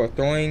quarterback capable of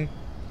throwing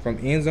from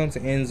end zone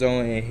to end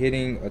zone and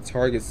hitting a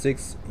target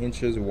 6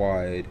 inches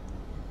wide.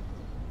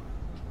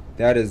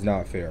 That is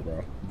not fair,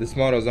 bro. This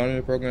model is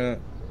only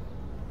programmed.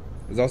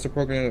 Is also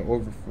programmed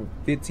over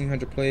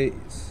 1,500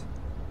 plays.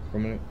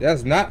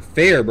 That's not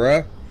fair,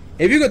 bro.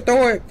 If you could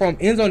throw it from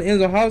end zone to end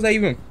zone, how is that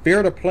even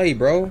fair to play,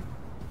 bro?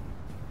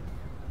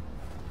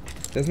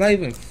 That's not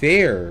even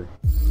fair.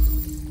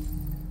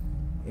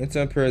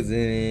 Interim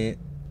president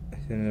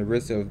and the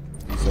rest of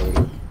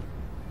disorder.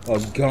 A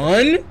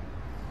gun?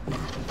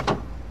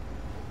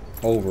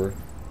 Over.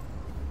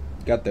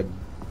 Got the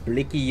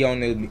blicky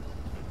on the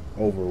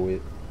over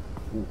with.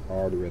 Ooh, I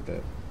already read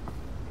that.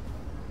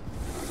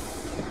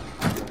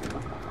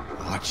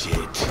 Watch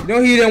it. You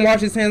know he didn't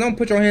wash his hands. Don't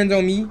put your hands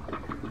on me. You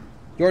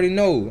already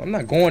know. I'm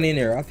not going in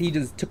there after he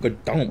just took a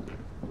dump.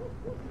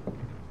 I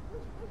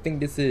think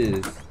this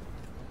is.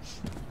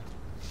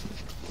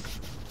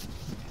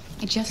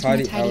 I just want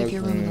to tidy up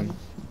your room.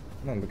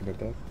 I'm not looking at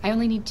that. I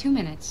only need 2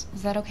 minutes.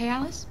 Is that okay,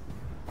 Alice?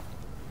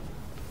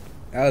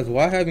 Alice,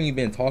 why haven't you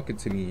been talking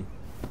to me?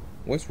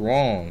 What's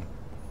wrong?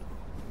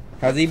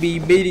 Has he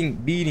been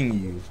beating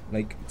you?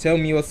 Like, tell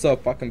me what's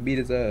up. I can beat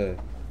his ass.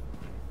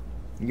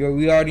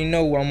 We already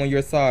know I'm on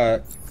your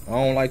side. I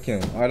don't like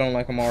him. I don't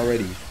like him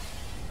already.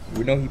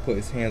 We know he put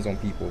his hands on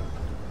people.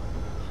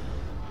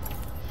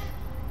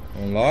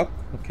 Unlock?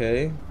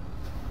 Okay.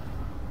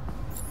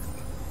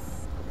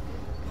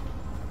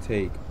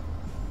 Take.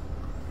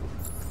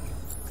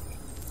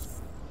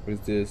 What is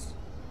this?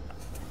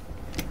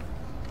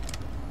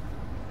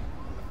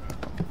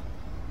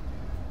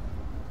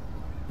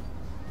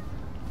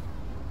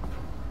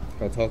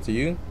 I'll talk to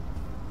you.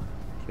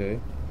 Okay.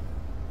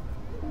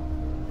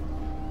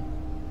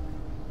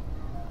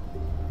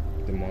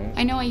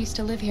 I know I used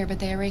to live here, but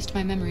they erased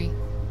my memory.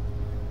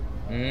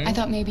 I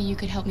thought maybe you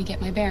could help me get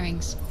my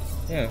bearings.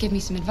 Yeah. Give me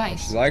some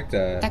advice. Like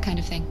that. That kind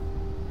of thing.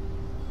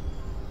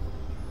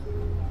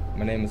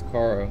 My name is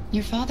Kara.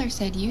 Your father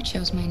said you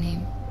chose my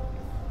name.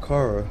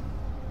 Kara.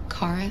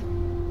 Kara?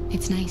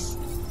 It's nice.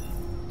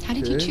 How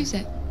did you choose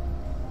it?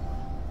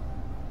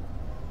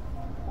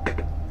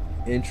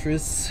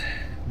 Interests.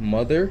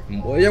 Mother?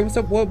 Yeah, what's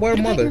up? What about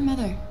mother? Your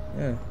mother?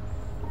 Yeah.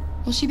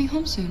 Will she be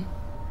home soon?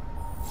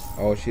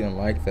 Oh, she didn't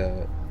like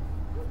that.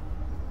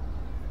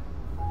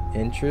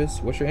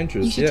 Interest? What's your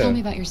interest? You should tell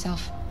me about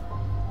yourself.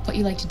 What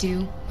you like to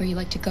do, where you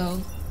like to go,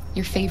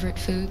 your favorite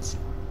foods.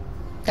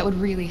 That would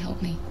really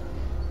help me.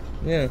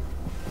 Yeah.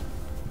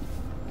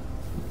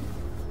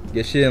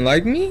 Guess she didn't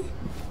like me?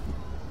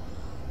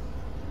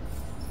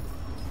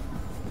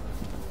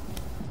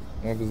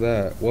 What was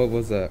that? What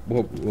was that?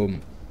 What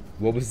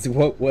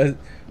was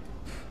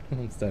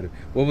I'm started.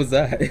 What was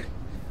that?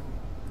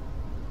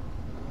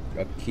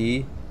 A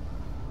key.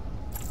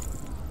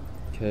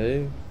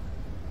 Okay.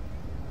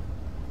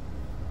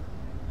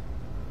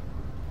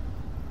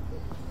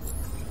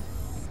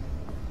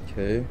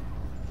 Okay.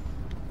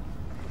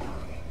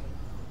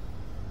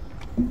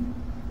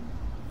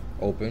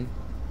 Open.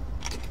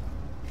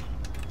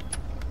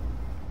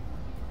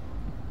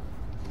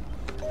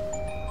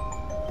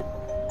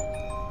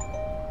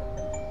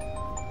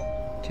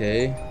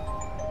 Okay.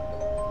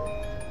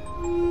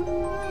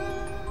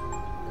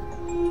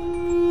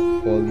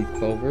 Holy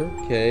clover.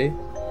 Okay.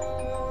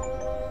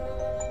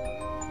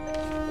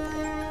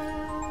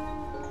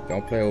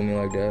 Don't play with me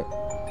like that.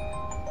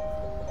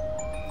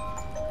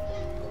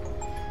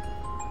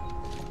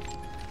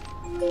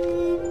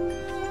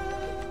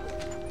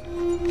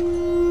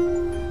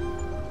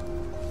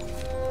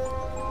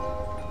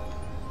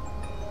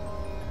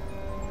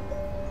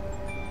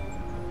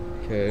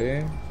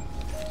 Okay.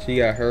 She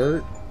got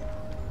hurt.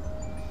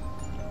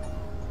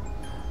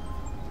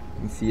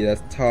 You see,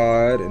 that's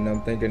Todd, and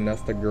I'm thinking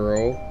that's the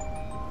girl.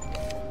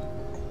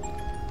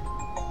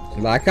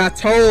 Like I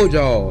told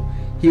y'all,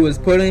 he was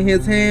putting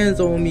his hands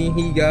on me.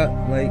 He got,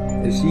 like,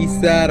 if she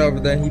sat over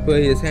there, he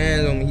put his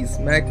hands on me. He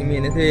smacking me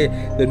in his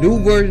head. The new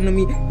version of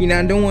me, he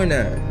not doing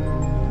that.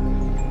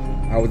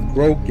 I was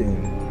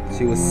broken.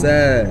 She was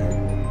sad. I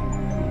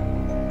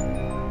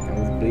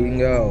was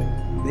bleeding out.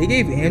 They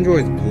gave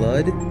androids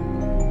blood?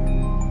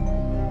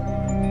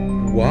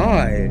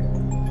 Why?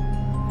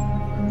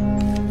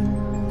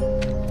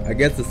 I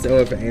guess to sell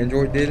if an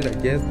android did it, I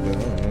guess, but I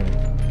don't know.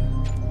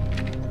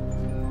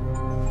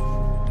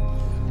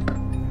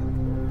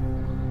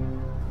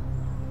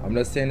 I'm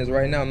just saying this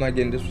right now, I'm not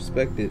getting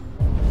disrespected.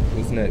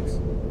 What's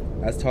next?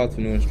 Ask Todd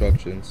for new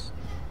instructions.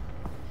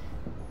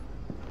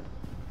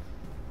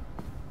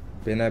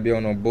 Better not be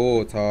on no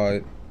bull,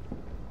 Todd.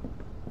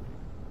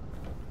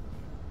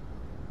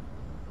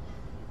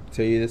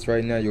 Tell you this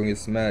right now, you're gonna get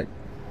smacked.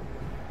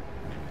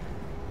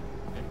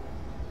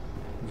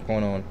 What's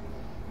going on?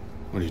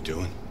 What are you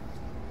doing?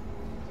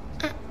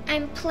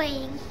 I'm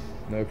playing.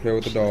 Never play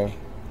with the doll.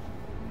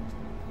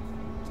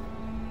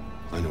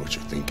 I know what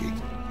you're thinking.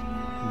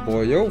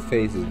 Boy, your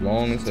face is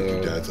long as hell.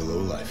 Your dad's a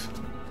lowlife.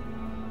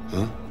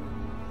 Huh?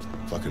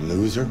 Fucking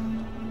loser?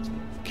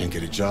 Can't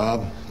get a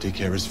job, take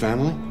care of his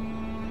family?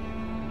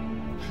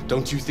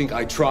 Don't you think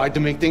I tried to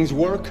make things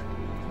work?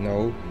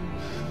 No.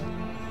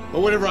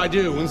 But whatever I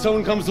do, when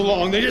someone comes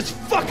along, they just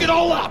fuck it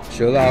all up!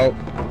 Chill out.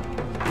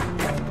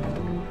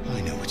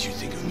 I know what you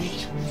think of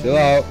me. Chill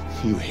out.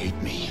 You hate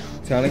me.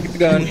 Time to get the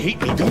gun. You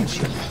hate me, don't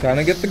you? Time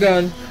to get the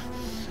gun.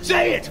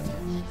 Say it!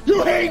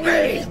 You hate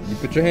me! You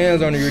put your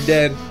hands on her, you're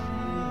dead.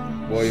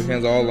 Well, your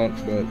hands are all on,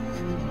 but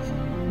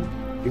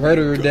you hurt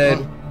her, you're dead.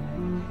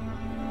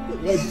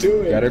 Let's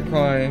do it. Got her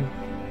crying.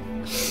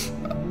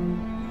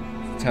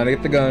 Time to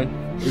get the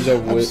gun. He's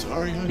over with.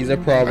 Sorry, honey. He's a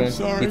problem. I'm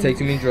sorry. He takes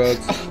too many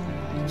drugs.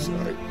 I'm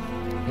sorry.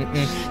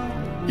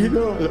 Mm-mm. You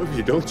know I love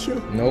you, don't you?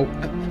 Nope.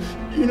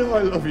 You know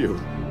I love you.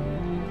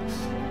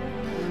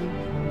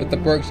 Put the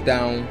perks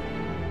down.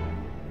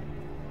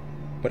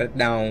 Put it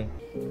down.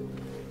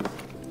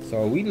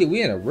 So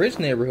we in a rich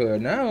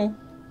neighborhood now.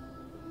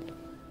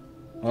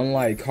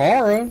 Unlike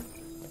Kara,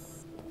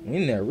 we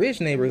in that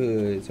rich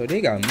neighborhood. So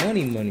they got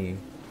money.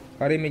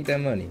 How they make that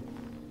money?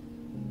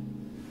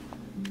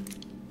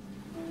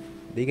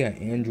 They got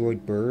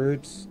android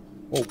birds.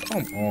 Oh,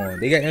 come on.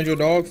 They got android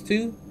dogs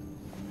too?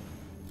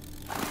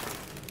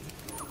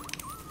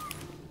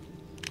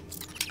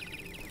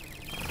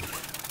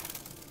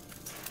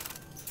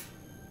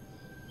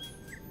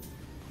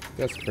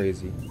 That's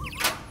crazy.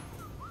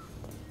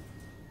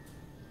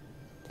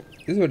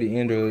 This is where the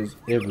androids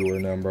everywhere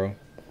now, bro.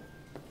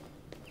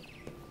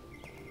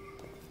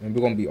 And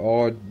we're gonna be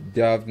all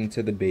dived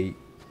into the bait.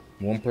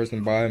 One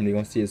person buy them, they're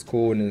gonna see it's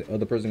cool, and the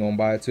other person gonna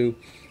buy it too.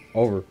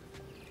 Over.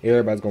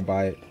 Everybody's gonna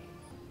buy it.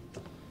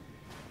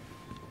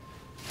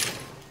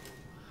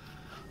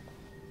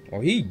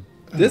 Oh,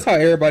 this how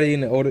everybody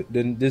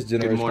in this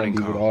generation morning,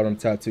 gonna be with Carl. all them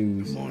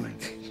tattoos. Good morning.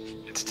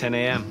 It's 10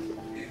 a.m.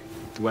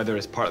 The weather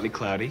is partly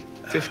cloudy,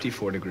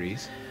 54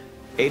 degrees,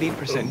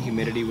 80%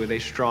 humidity with a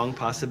strong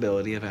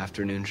possibility of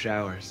afternoon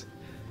showers.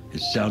 It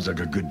sounds like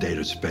a good day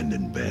to spend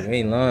in bed. You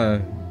ain't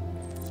lying.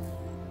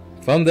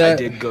 From I that,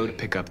 did go to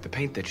pick up the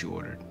paint that you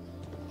ordered.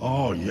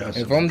 Oh, yes.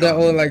 if I'm that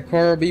old like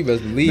Carl B,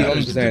 best believe That I'm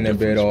is the staying in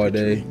bed difference all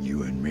day. between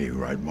you and me,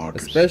 right,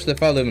 Marcus? Especially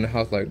if I live in a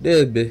house like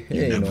this, bitch.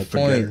 You Ain't never no forget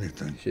point.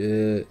 anything.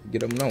 Shit,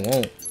 get up when I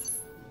want.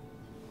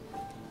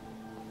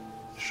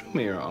 Show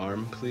me your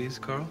arm, please,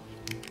 Carl.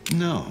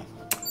 No.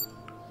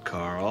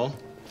 Carl.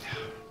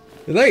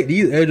 It's like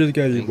these edges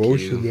got Thank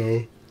emotion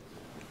you.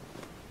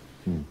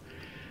 though.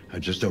 I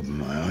just opened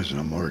my eyes and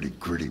I'm already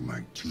gritting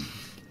my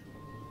teeth.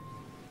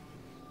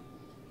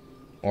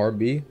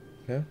 RB,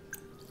 yeah.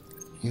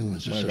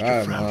 Humans are My such God,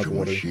 a my fragile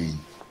water. machine.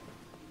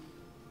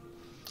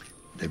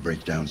 They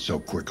break down so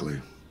quickly.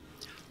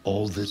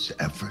 All this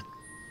effort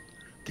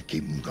to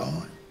keep them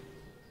going.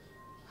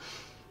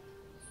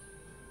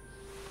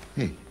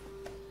 Hey,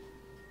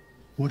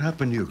 what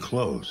happened to your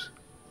clothes?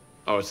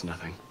 Oh, it's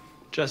nothing.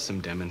 Just some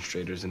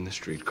demonstrators in the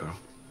street, Carl.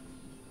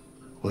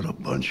 What a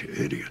bunch of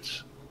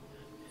idiots.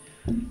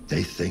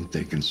 They think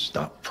they can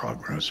stop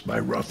progress by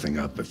roughing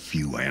up a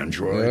few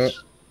androids.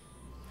 Yep.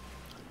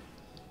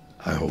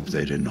 I hope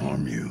they didn't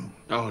harm you.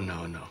 Oh,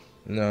 no.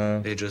 Nah,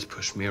 They just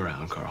pushed me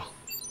around, Carl.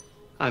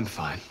 I'm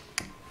fine.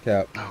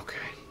 cap. Okay.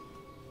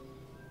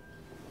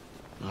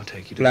 I'll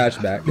take you to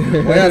Flashback.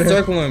 Why y'all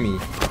circling me?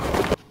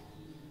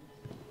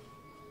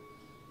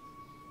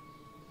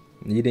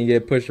 You didn't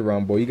get pushed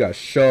around, boy. You got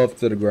shoved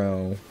to the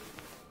ground.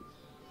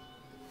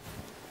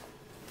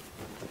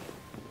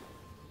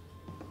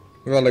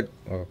 We're all like,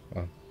 oh.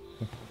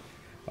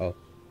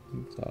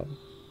 Stop.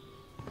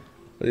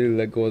 I didn't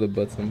let go of the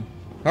button.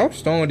 How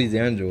strong are these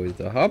androids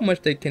though? How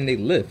much can they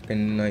lift?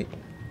 Can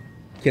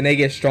they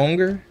get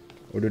stronger,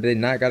 or do they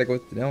not gotta go?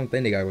 I don't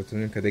think they gotta go to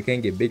them because they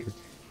can't get bigger.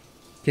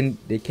 Can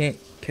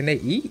they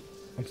eat?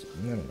 I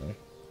don't know.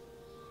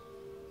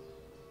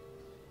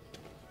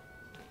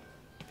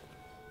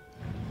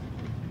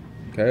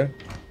 Okay.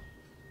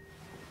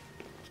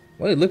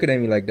 Why are you looking at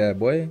me like that,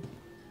 boy?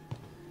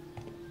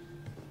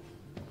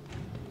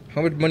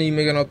 How much money you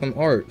making off them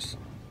arts?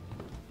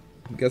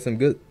 You got some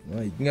good,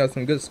 you got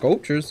some good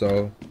sculptures.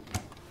 So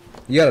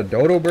you got a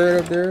dodo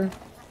bird up there.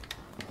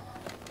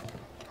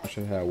 I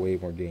should have way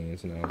more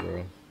games now,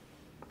 bro.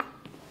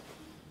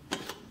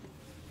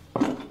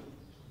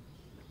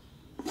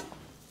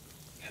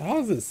 How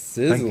is it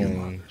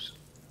sizzling?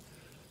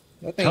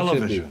 That thing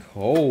should be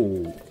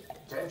cold.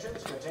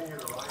 Tensions continue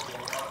to rise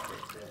in the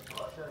Arctic as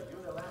Russia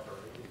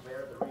unilaterally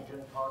declared the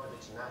region part of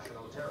its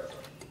national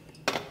territory.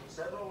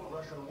 Several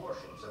Russian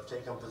warships have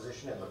taken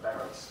position in the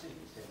Barents Sea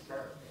since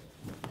Saturday,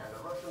 and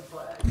a Russian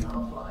flag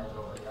now flies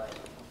over the island.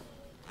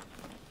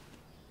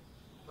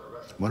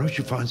 Why don't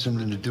you find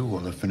something to do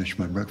while I finish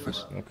my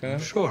breakfast? Okay.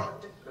 Sure.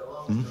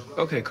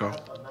 Okay, Carl.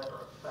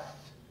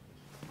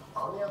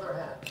 On the other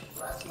hand,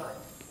 last night,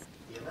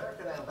 the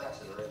American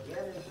ambassador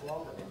again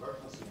informed an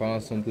emergency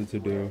Find something to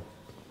do.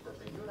 that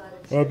the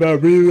United What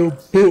about reading a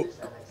book?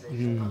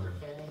 You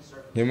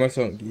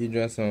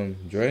drank some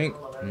drink?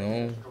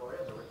 No.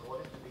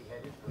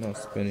 Not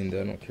spinning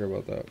that. I don't care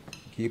about that.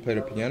 Can you play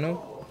the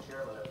piano?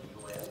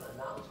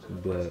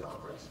 But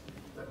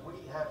that we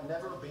have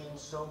never been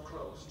so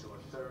close to a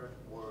third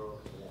world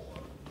war.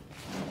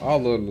 I'll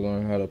love to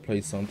learn how to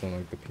play something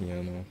like the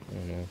piano. I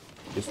don't know.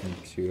 Just some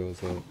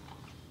Cheetos up.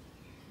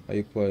 How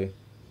you play?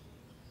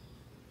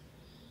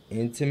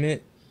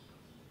 Intimate.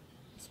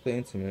 Let's play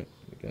intimate,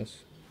 I guess.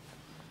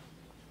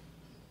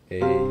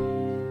 A.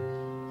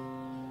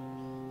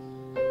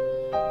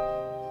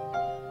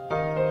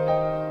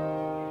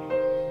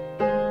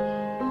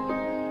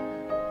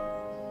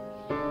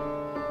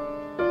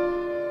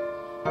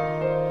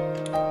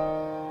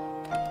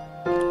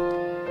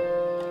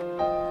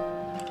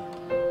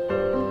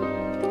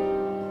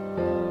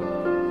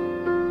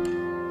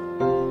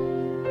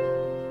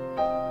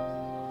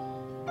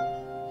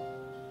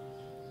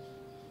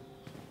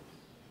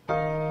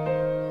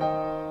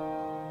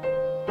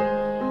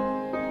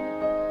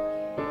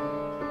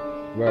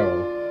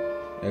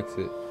 Wow.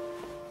 Exit.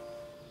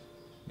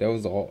 That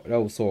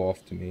was so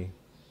off to me.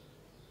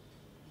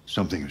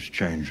 Something has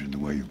changed in the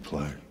way you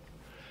play.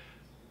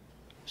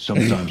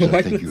 Sometimes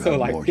I think you have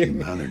more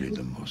humanity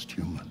than most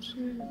humans.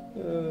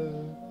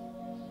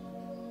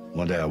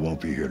 One day I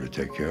won't be here to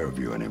take care of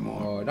you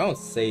anymore. Oh, don't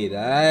say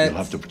that. You'll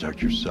have to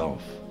protect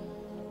yourself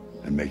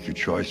and make your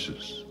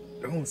choices.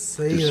 Don't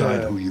say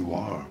Decide that. who you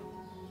are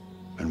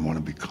and want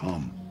to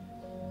become.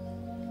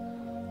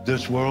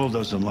 This world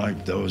doesn't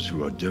like those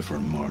who are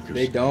different, Marcus.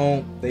 They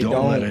don't. They don't.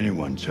 Don't let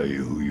anyone tell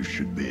you who you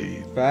should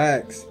be.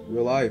 Facts.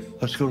 Real life.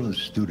 Let's go to the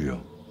studio.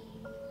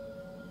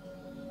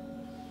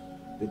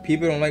 The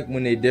people don't like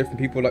when they're different.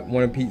 People like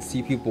want to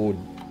see people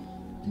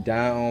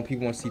down.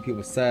 People want to see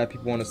people sad.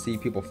 People want to see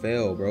people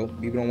fail, bro.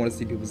 People don't want to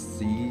see people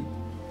succeed.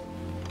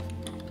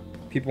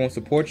 People won't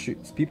support you.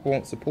 People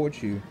won't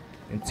support you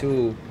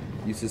until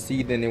you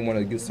succeed. Then they want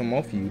to get some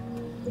off you.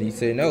 Then you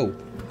say no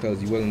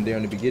because you wasn't there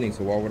in the beginning.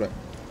 So why would I?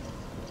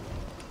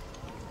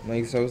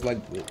 Like, so it's like,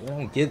 I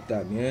don't get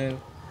that, man.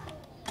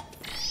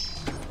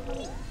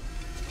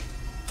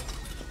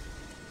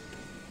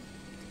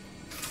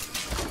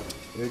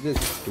 They're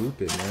just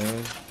stupid,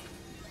 man.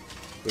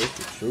 But it's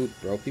the truth,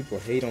 bro. People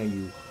hate on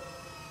you.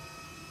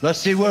 Let's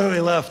see where we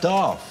left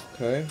off.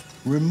 Okay.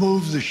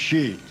 Remove the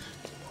sheet.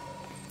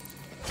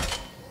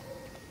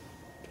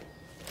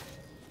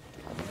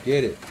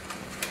 Get it.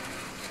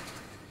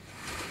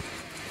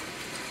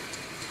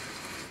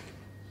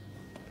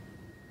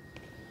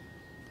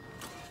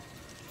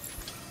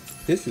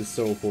 This is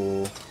so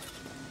cool.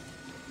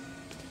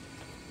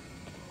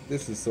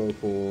 This is so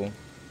cool.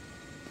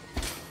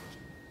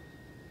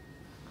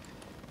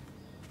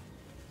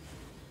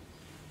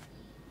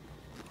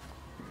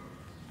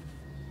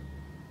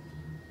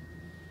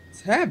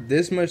 To have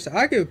this much,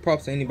 I give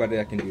props to anybody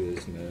that can do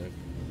this, man.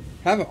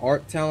 Have an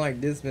art talent like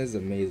this, man, is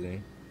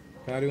amazing.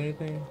 Can I do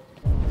anything?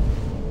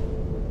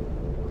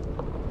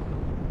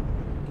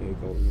 Okay,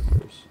 go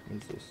first.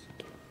 What's this?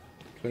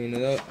 Clean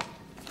it up.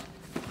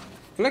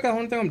 I feel like the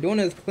only thing I'm doing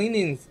is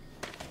cleaning.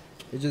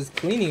 It's just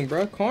cleaning,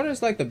 bro.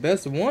 Connor's like the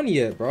best one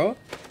yet, bro.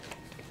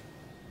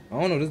 I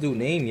don't know this dude's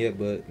name yet,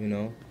 but you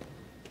know.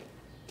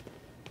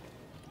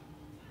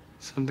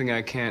 Something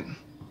I can't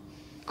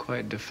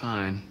quite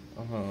define.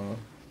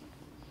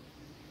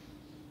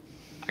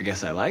 I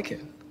guess I like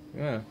it.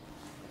 Yeah.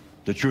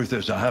 The truth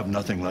is, I have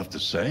nothing left to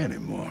say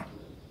anymore.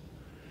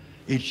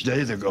 Each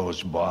day that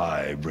goes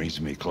by brings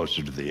me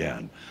closer to the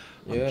end.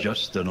 Yeah. I'm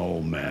just an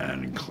old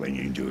man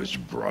clinging to his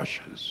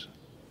brushes.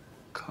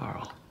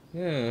 Carl.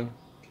 Yeah.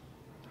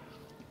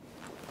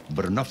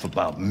 But enough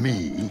about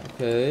me.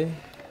 Okay.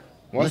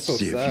 What's Let's so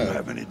see sad? if you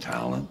have any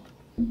talent.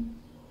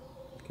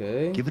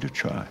 Okay. Give it a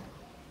try.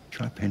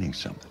 Try painting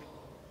something.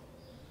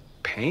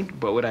 Paint?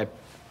 But would I...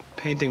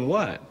 Painting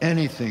what?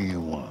 Anything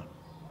you want.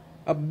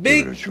 A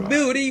big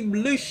booty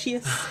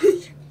Lucius.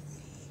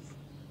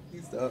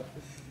 Stop.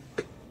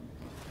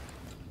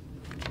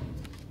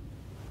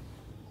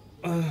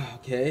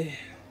 Okay.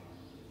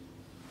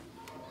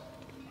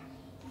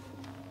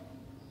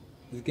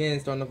 This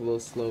game's starting off a little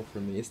slow for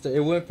me. It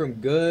went from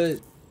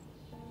good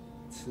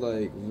to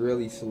like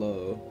really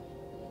slow.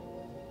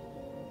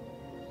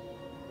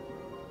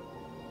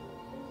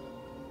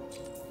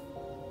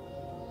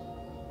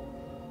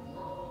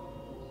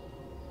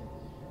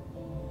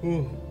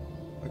 Ooh,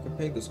 I can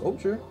paint the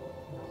sculpture.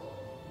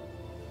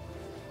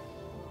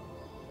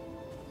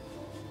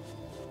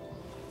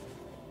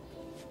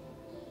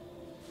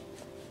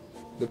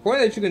 The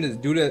point that you can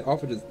just do that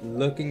off of just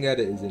looking at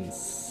it is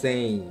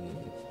insane.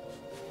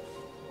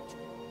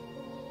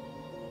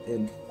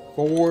 In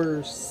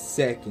 4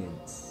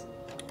 seconds.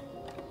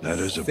 That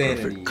is a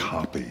perfect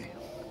copy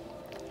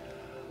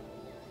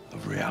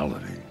of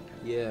reality.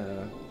 Yeah.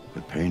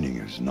 But painting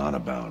is not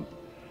about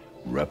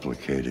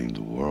replicating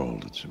the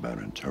world. It's about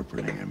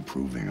interpreting,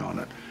 improving on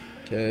it.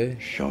 Okay.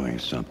 Showing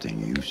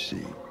something you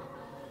see.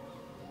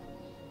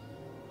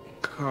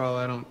 Carl,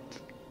 I don't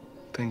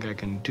think I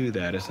can do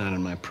that. It's not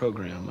in my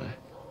program.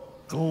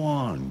 Go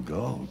on,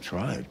 go.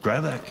 Try it.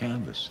 Grab that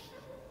canvas.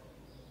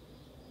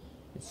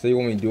 So you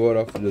want me to do it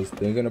off of just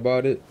thinking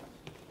about it?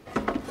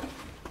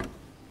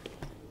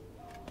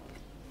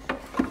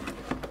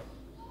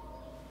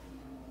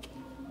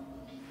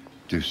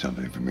 Do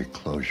something for me.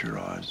 Close your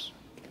eyes.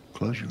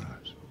 Close your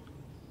eyes.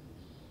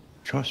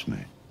 Trust me.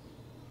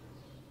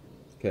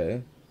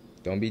 Okay.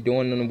 Don't be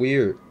doing nothing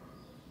weird.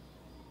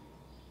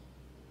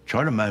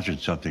 Try to imagine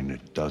something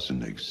that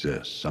doesn't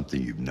exist, something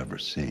you've never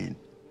seen.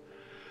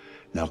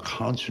 Now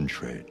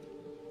concentrate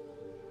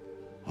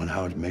on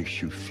how it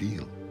makes you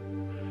feel.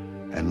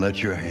 And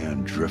let your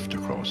hand drift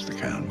across the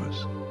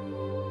canvas.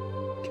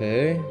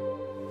 Okay.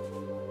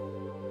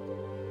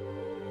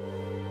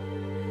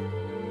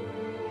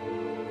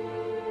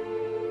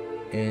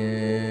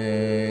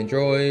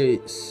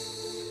 Androids.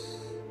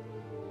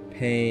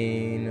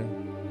 Pain.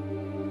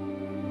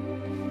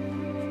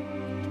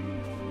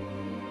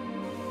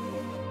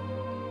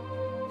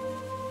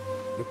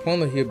 The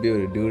point that he'll be able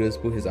to do this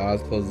with his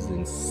eyes closed is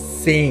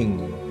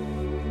insane.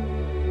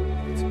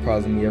 It's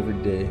surprising me every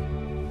day.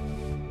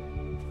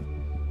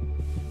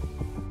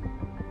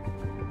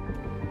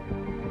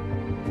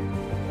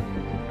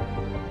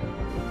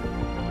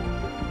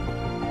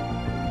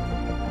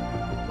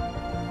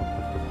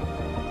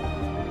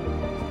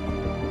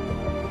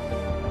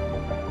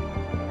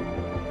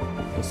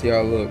 Let's see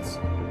how it looks.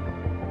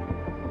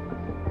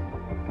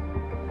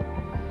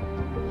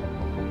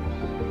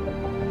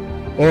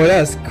 Oh,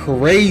 that's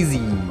crazy.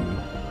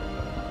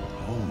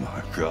 Oh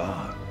my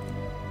God.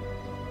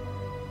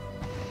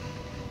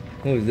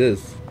 Who is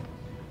this?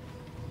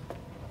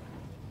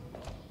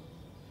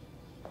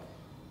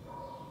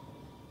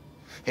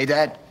 Hey,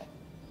 Dad.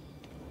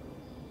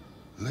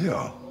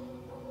 Leo.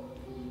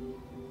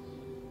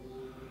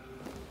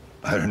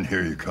 I didn't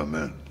hear you come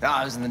in. Oh,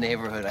 I was in the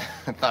neighborhood.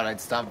 I thought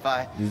I'd stop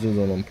by. These dudes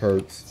on them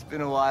perks. It's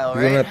been a while,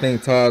 He's right? on that thing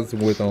Todd's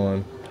with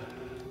on.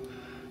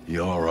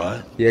 You all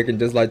right? Yeah, acting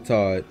just like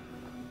Todd.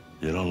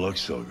 You don't look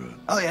so good.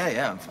 Oh,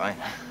 yeah, I'm fine.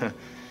 Hey,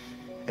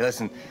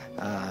 listen,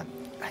 I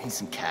need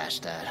some cash,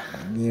 Dad.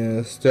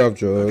 Yeah, stealth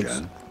drugs.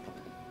 Again?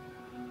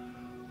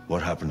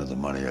 What happened to the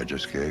money I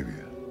just gave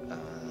you?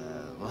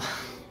 Well,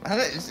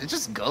 it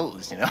just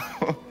goes, you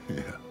know?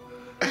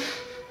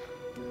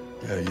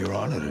 Yeah, you're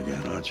on it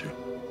again, aren't you?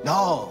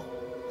 No,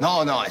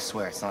 I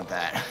swear it's not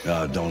that.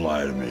 Don't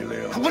lie to me,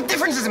 Leo. What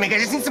difference does it make? I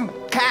just need some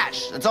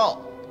cash, that's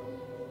all.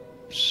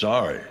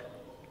 Sorry.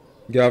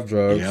 Get off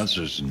drugs. The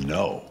answer's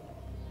no.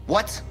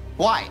 What?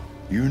 Why?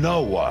 You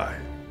know why.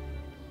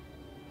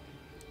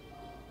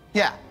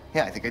 Yeah,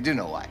 I think I do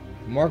know why.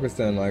 Marcus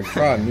saying like,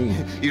 try me.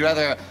 You'd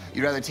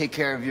rather take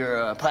care of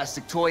your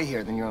plastic toy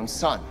here than your own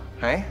son,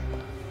 right?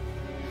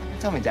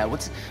 Tell me, Dad,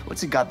 what's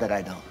it got that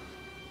I don't?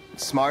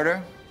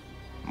 Smarter?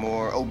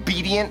 More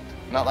obedient?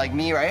 Not like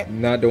me, right?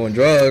 Not doing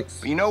drugs.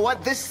 But you know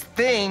what? This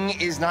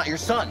thing is not your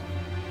son.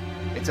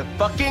 It's a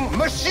fucking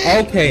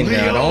machine! Okay,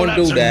 Leo, now don't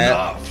do that.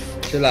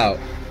 Enough. Chill out.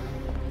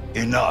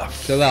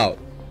 Enough. Chill out.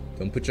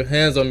 Don't put your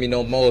hands on me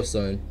no more,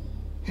 son.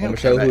 I'm gonna You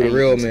show don't you care who the about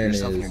real anything man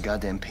except yourself and is. your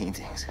goddamn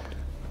paintings.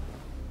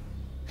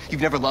 You've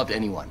never loved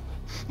anyone.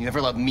 You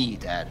never loved me,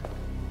 Dad.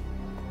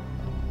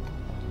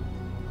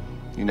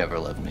 You never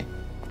loved me.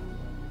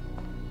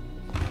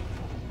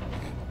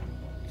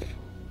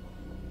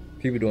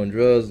 People doing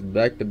drugs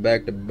back to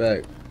back to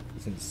back.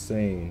 It's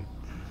insane.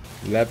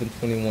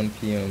 11:21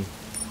 p.m.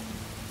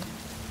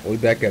 Oh, we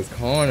back as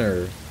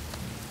Connor.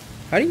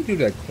 How do you do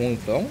that coin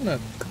flip? I wanna,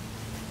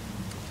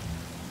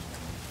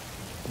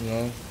 you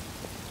know.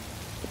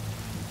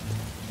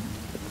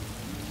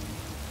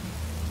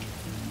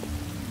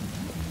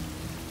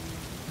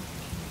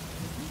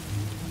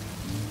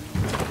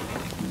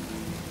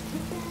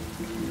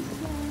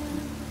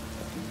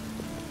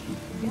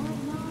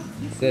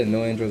 It said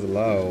no androids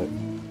allowed.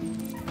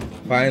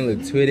 Finally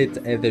tweeted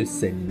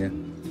Ederson.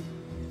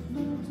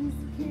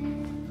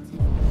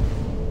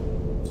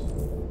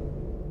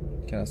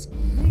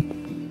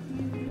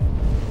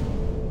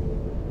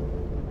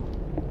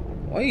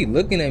 Why are you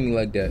looking at me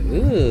like that?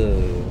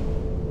 Ugh.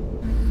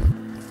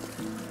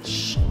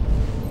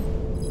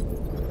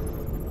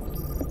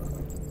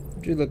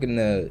 What you looking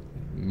at?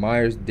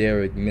 Myers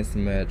Derrick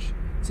mismatch.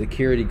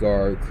 Security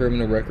guard.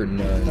 Criminal record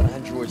none. I thought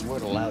androids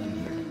weren't allowed in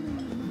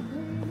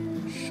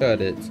here.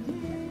 Shut it.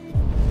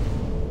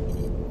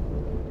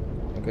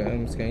 Okay,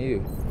 I'm scanning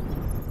you.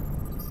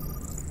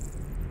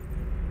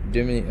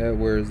 Jimmy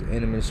Edwards,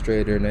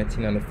 administrator,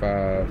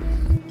 1995.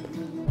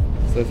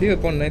 So if he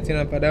up on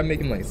 1995, that'd make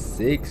him like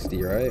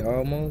 60, right?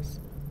 Almost.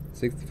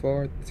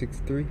 64,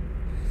 63.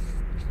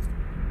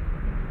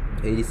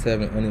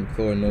 87,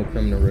 unemployed, no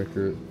criminal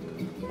record.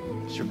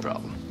 What's your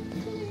problem?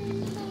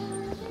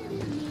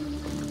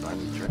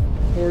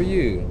 Who are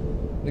you?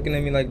 Looking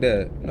at me like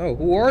that. No,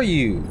 who are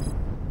you?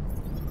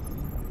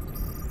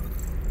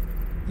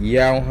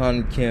 Yao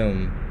Han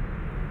Kim.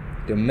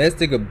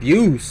 Domestic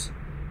abuse.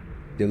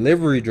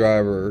 Delivery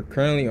driver.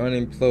 Currently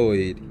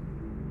unemployed.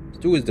 This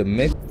dude is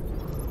domestic.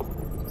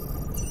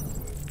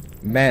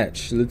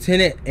 Match.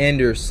 Lieutenant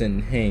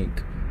Anderson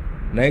Hank.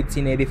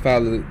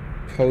 1985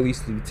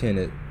 police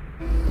lieutenant.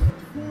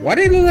 Why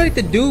they look like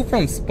the dude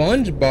from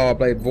SpongeBob,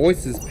 like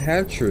voices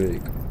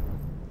Patrick?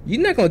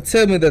 You're not gonna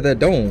tell me that they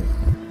don't.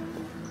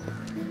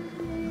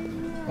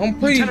 I'm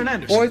pretty. Lieutenant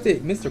Anderson. Or is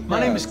it Mr. Krabs? My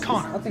name is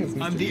Connor. I think it's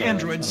Mr. I'm the Krabs.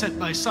 android sent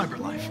by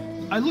Cyberlife.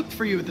 I looked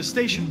for you at the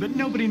station, but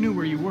nobody knew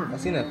where you were. I've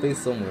seen that face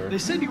somewhere. They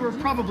said you were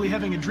probably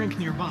having a drink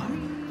nearby.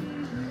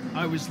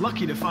 I was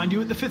lucky to find you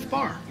at the 5th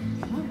bar.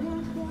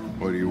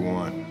 What do you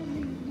want?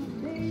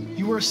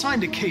 You were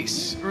assigned a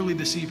case early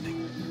this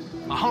evening.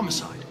 A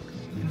homicide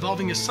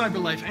involving a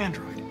CyberLife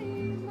android.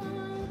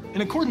 In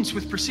accordance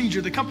with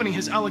procedure, the company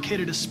has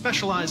allocated a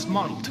specialized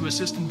model to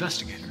assist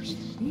investigators.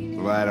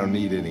 Well, I don't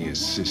need any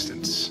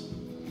assistance.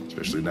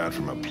 Especially not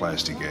from a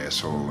plastic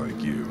asshole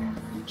like you.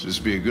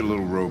 Just be a good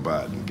little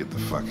robot and get the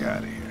fuck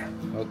out of here.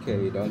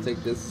 Okay, don't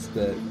take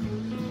disrespect.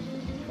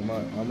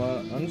 I'm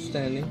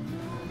understanding.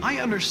 I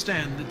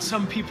understand that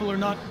some people are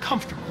not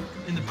comfortable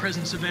in the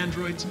presence of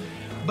androids,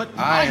 but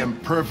I am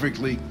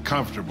perfectly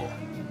comfortable.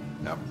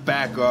 Now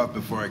back off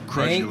before I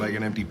crush you like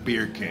an empty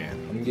beer can.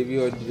 I'm gonna give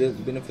you a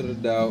benefit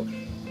of the doubt.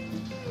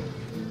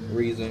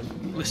 Reason.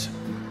 Listen,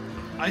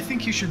 I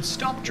think you should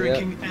stop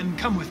drinking and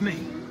come with me.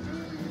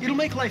 It'll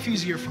make life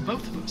easier for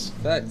both of us.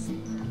 Facts.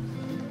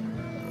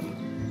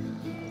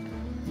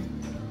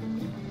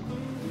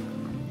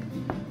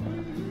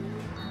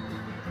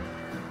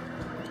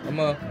 I'm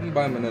gonna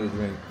buy him another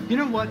drink. You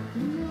know what?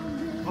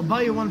 I'll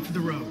buy you one for the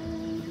road.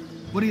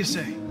 What do you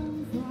say?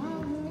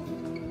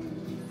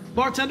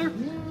 Bartender,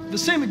 the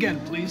same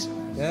again, please.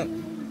 Yep.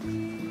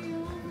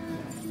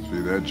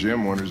 See that,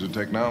 Jim? Wonders of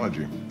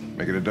technology.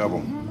 Make it a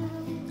double.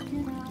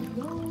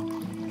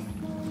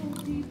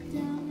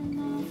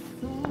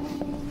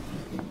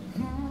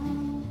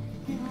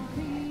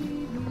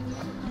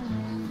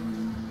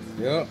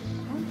 Yep.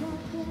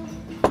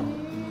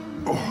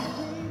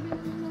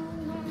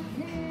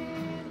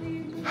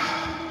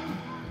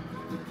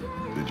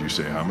 Did you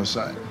say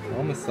homicide?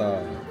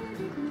 Homicide.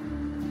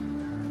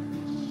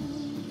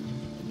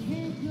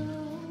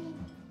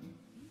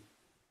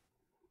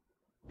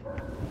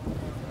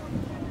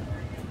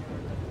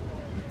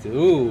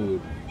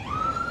 Dude.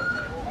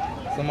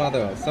 Some out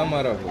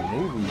of a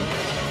movie.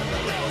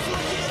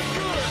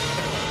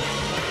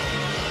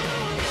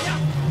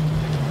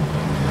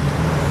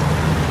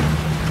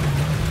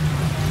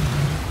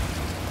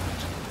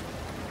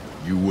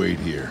 You wait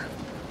here.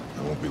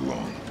 I won't be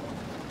long.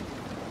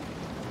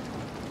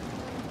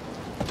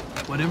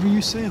 Whatever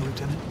you say,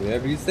 Lieutenant.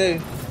 Whatever you say.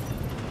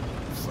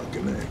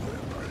 Fucking egg,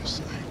 that part is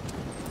saying.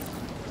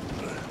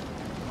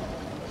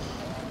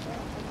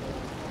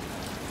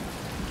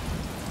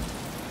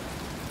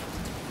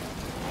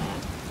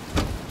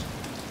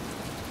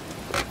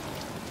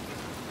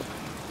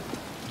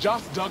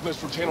 Josh Douglas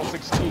from Channel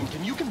 16.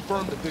 Can you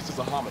confirm that this is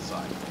a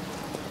homicide?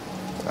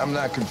 I'm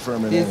not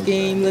confirming This anything.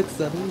 game looks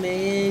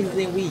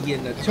amazing. We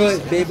in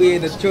Detroit, baby,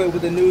 in Detroit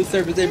with the news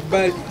service.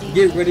 Everybody,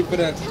 get ready for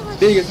the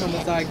biggest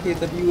homicide case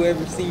that you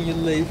ever seen in your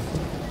life.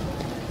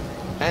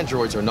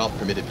 Androids are not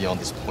permitted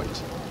beyond this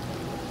point.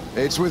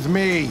 It's with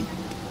me.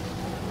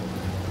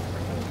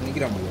 Let me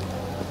get on my way.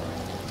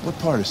 What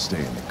part of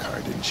staying in the car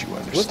didn't you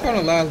understand? What's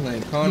Connor's last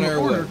name? Connor Your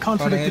order what?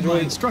 contradicted my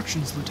Connor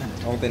instructions, Lieutenant.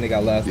 I don't think they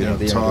got last You name.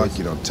 don't talk,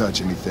 you don't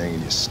touch anything,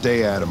 and you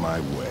stay out of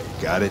my way.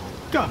 Got it?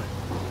 Got it.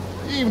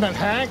 Evening,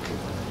 Hank.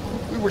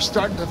 We were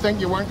starting to think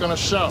you weren't going to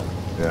show.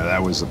 Yeah,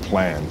 that was the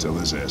plan till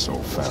this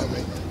asshole found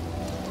me.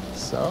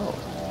 So,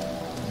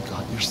 you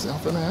got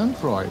yourself an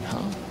android,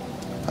 huh?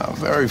 Oh,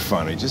 very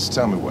funny. Just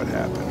tell me what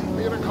happened.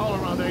 We had a call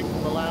around 8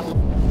 from the landlord.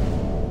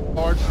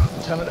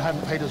 The tenant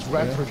hadn't paid his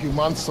rent for a few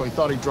months, so he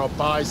thought he'd drop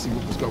by, see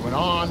what was going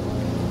on.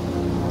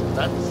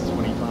 That's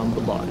when he found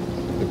the body.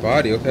 The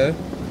body, okay.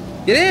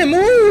 Get in,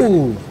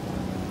 move!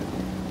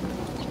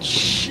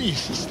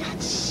 Jesus,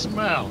 that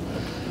smell.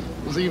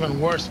 It was even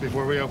worse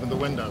before we opened the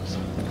windows.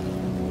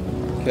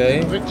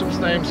 Okay. The victim's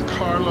name's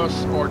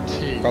Carlos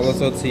Ortiz.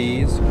 Carlos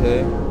Ortiz,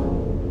 okay.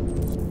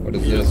 What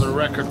is He this? has a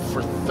record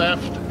for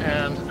theft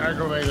and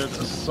aggravated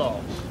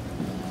assault.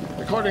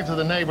 According to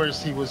the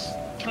neighbors, he was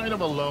kind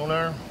of a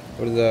loner.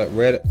 What is that?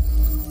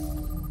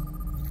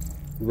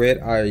 Red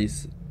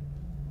ice.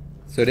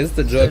 So this is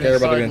the drug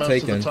everybody been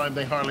taking.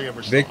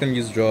 Victim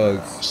used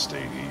drugs.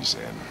 Stayed easy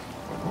and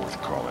wasn't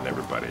worth calling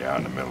everybody out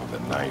in the middle of the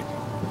night.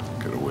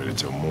 Could have waited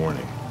till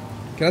morning.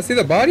 Can I see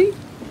the body?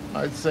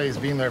 I'd say he's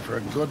been there for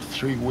a good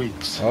 3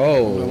 weeks.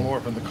 Oh. A little more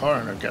when the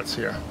coroner gets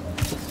here.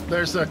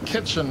 There's a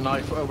kitchen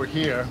knife over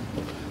here.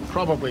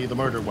 Probably the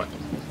murder weapon.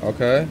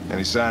 Okay.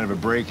 Any sign of a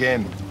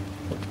break-in?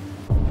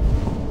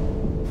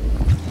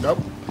 Nope.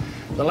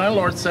 The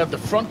landlord said the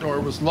front door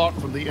was locked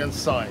from the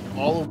inside.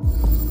 All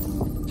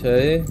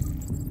Okay.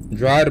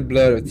 Dry the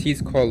blood of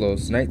Ortiz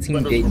Carlos,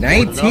 19 gate. windows were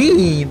boarded up.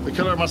 19? The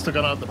killer must have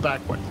gone out the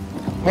back way.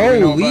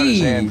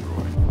 Holy!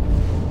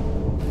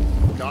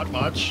 Not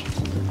much.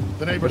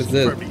 The neighbors What is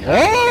this? confirmed he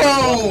had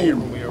Oh! here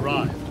when we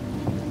arrived.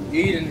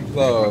 Eating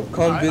Club,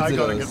 come I visit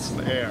gotta get us.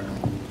 some air.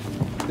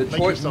 Make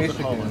Detroit, yourself at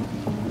home. Michigan.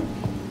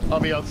 I'll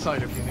be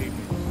outside if you need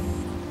me.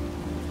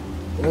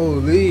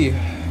 Holy.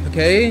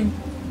 Okay.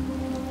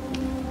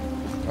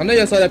 I know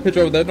y'all saw that picture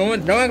over there.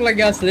 Don't act like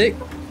y'all slick.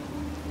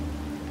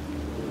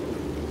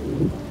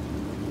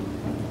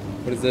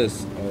 What is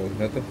this? Oh,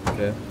 nothing?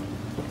 Okay.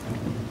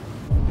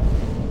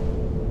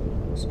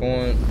 What's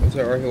going... What's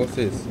that right here? What's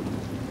this?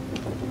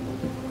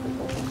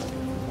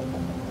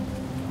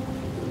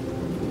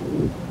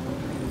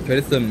 Okay,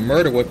 this is a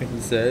murder weapon, he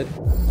said.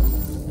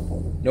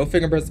 No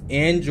fingerprints.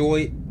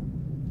 Androids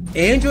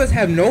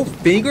have no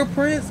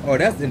fingerprints? Oh,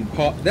 that's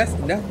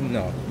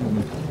no.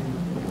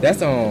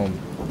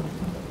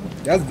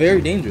 That's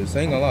very dangerous.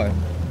 I ain't gonna lie.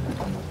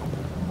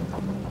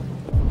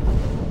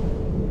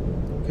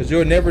 Cause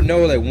you'll never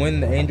know like when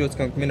the angel's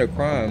gonna commit a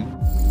crime.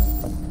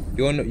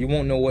 You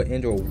won't know what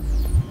angel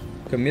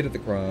committed the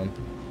crime.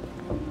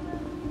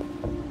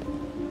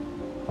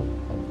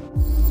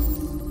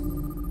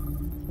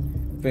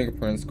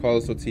 Fingerprints,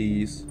 Carlos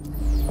Ortiz.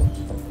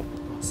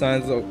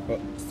 Signs of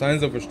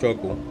a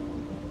struggle.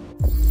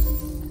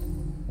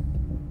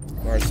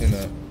 Already seen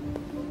that.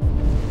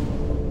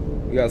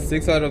 We got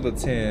 6 out of the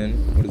 10.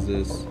 What is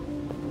this?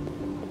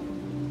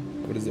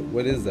 What is it?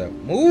 What is that?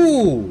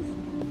 Move!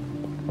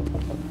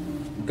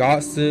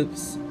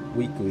 Gossips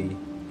Weekly.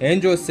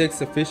 Android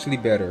 6 officially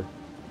better.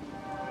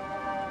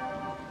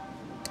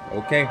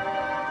 Okay.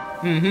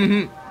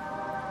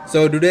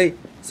 So do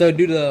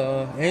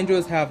the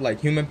androids have like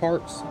human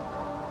parts?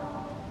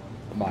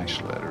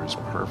 Each letter is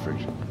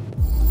perfect.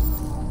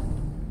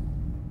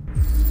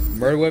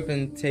 Murder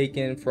weapon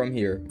taken from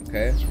here.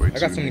 Okay. I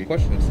got so many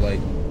questions. Like,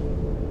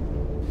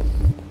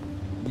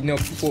 you know,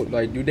 people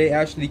like, do they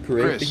actually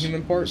create the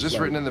human parts? Is this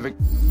like, written in the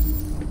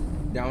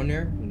down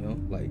there? You know,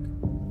 like,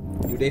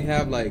 do they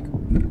have like?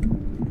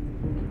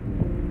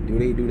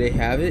 Do they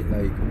have it?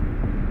 Like,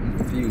 I'm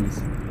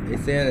confused. They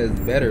saying it's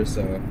better,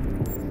 so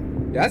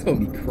that's gonna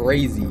be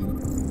crazy.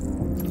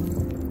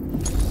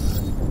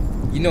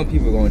 You know,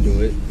 people are gonna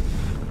do it.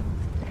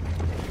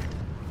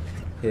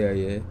 Hell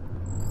yeah.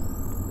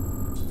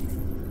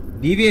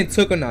 Deviant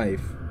took a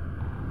knife.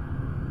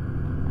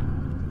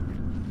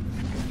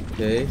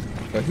 Okay.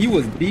 But he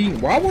was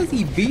beating. Why was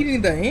he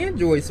beating the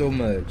android so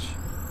much?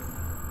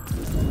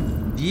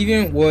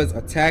 Deviant was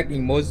attacked,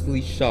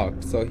 emotionally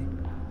shocked. So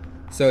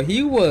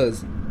he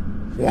was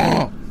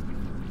womp,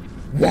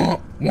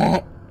 womp,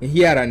 womp. And he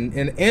had an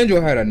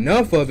android had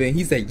enough of it. And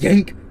he said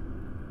yank.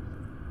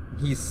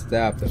 He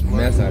stabbed the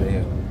mess out of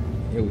him.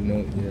 It was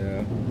no,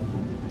 yeah.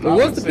 But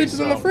what's the pictures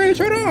on the fridge?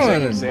 Hold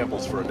on.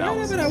 Samples for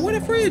analysis. Where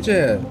the fridge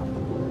at?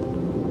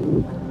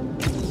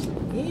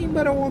 You ain't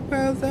better walk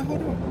past that.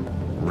 Hold on.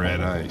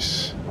 Red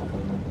ice.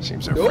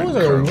 Seems our Those friend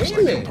are Carlos like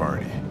women. the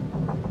party.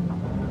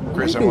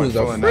 Chris, I Those want are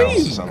full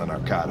analysis on the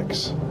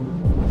narcotics.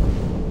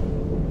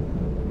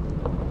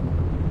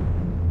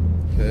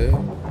 Okay.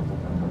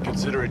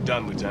 Consider it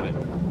done, Lieutenant.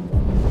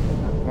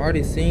 I've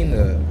already seen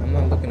the. I'm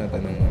not looking at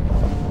that no more.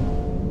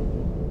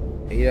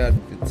 8 out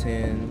of the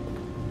 10.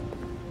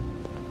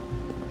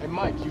 Hey,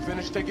 Mike, you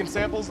finished taking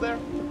samples there?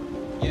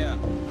 Yeah,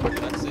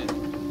 that's it.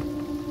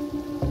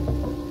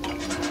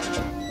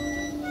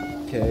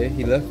 Okay,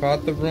 he left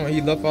out the room.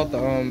 He left out the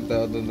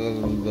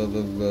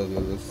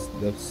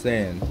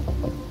sand.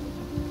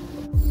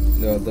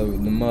 The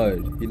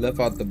mud. He left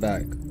out the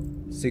back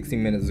 60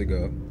 minutes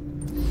ago.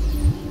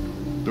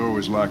 Door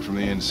was locked from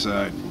the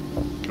inside.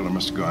 Killer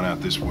must have gone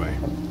out this way.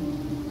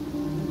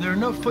 There are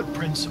no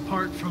footprints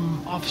apart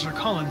from Officer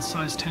Collins'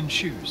 size 10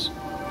 shoes.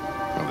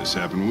 Well, this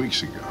happened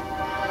weeks ago.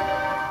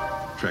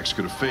 Tracks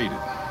could have faded.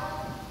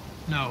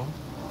 No,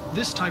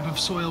 this type of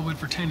soil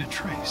would retain a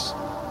trace.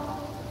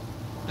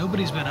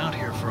 Nobody's been out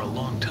here for a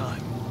long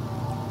time.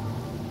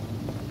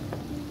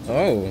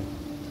 Oh.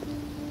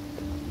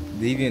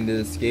 Deviant did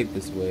escape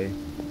this way.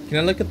 Can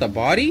I look at the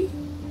body?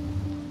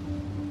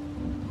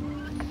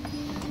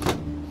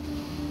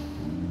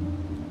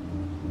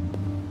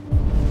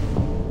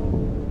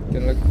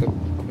 Can I look at the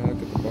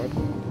body?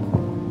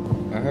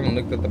 I haven't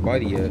looked at the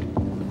body yet.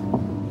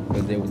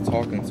 Because they was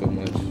talking so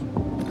much.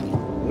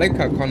 I like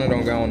how Connor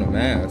don't got on a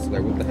mask.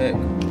 Like, what the heck?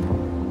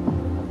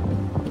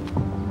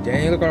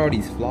 Dang, look at all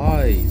these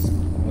flies.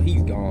 Oh,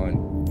 he's gone.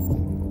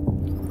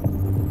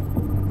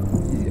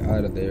 He's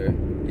out of there.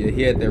 Yeah,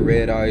 he had the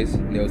red eyes.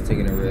 They was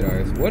taking the red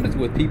eyes. What is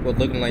with people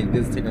looking like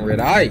this taking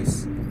red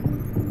eyes?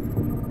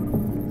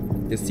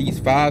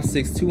 Deceased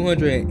 5'6",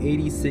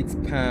 286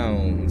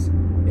 pounds.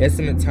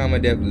 Estimate time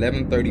of death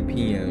 11:30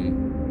 p.m.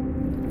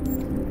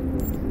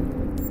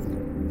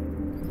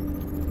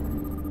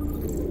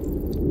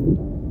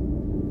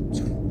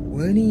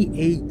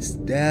 "28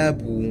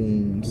 stab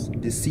wounds.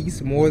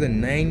 Deceased more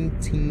than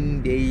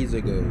 19 days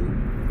ago."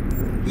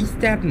 He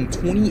stabbed him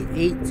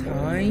 28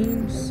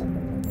 times?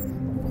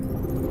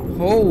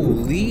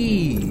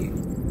 Holy.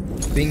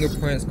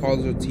 Fingerprints,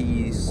 Carlos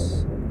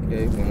Ortiz.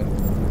 Okay,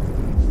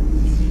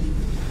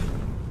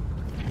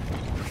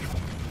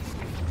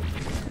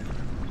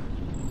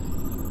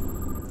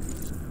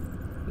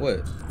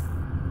 what?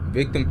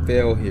 Victim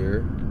fell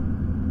here.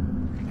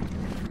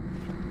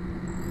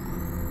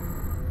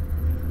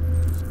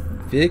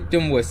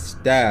 Victim was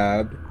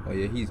stabbed. Oh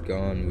yeah, he's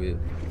gone with.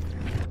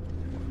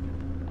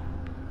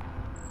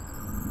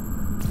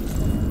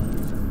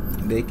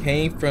 They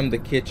came from the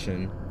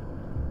kitchen.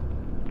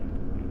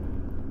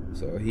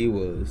 So he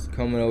was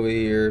coming over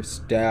here,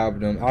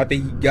 stabbed him. I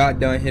think he got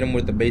done, hit him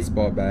with the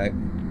baseball bat.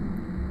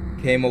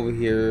 Came over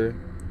here.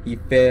 He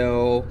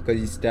fell because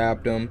he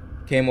stabbed him.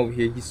 Came over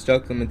here, he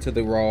stuck him into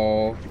the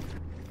wall.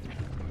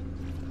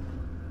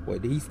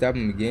 What, did he stab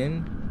him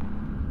again?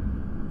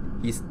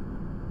 He's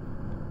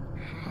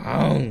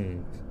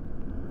hound.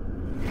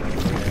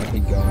 Yeah, he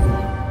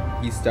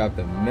gone. He stabbed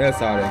the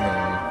mess out of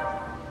him.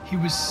 He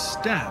was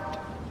stabbed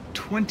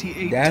 28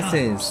 times. That's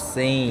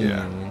insane.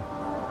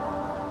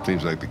 Yeah.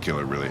 Seems like the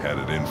killer really had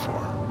it in for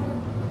him.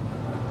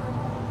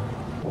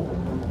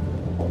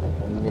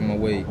 I'm on my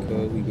way,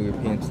 cuz. We go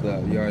get pinched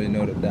up. You already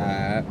know the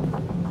vibe.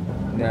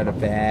 Not the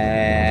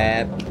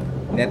vibe.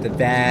 Not the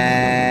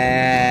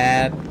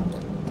vibe.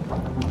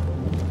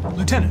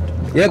 Lieutenant.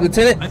 Yep,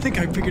 Lieutenant. I think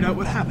I figured out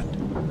what happened.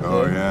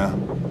 Oh, yeah?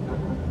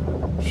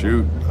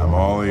 Shoot, I'm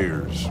all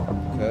ears.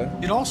 Okay.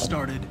 It all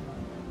started...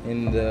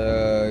 in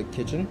the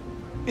kitchen?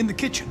 In the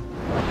kitchen.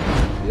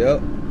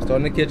 Yep. Start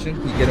in the kitchen.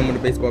 You get him with a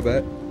baseball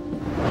bat.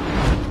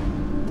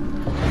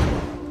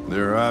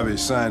 There are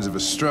obvious signs of a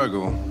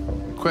struggle.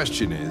 The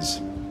question is,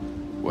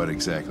 what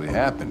exactly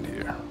happened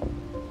here?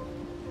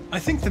 I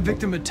think the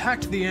victim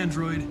attacked the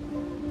android.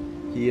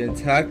 He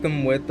attacked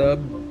him with a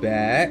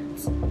bat.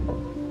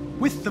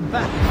 With the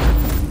bat.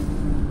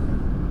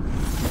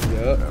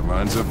 Yep. That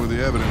lines up with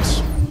the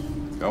evidence.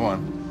 Go on.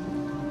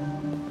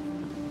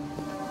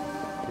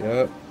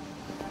 Yep.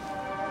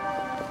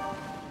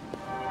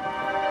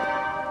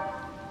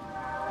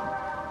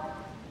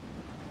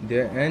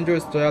 The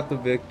android stopped the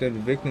victim. The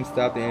victim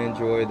stopped the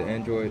android. The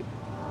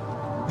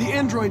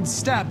android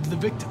stabbed the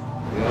victim.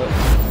 Yep.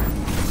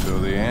 So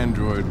the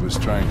android was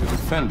trying to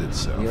defend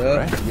itself,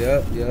 right?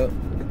 Yep.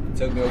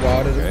 Took me a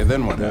while to... Okay,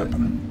 then what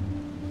happened?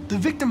 The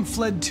victim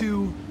fled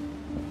to...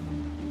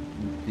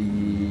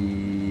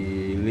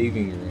 the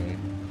living room.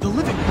 The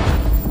living room?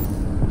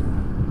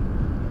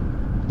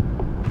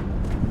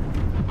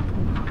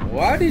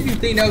 Why did you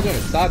think that was gonna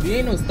stop? You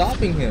ain't no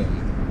stopping him.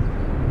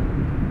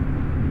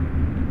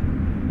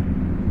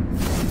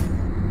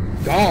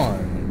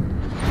 Gone.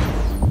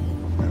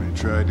 And he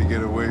tried to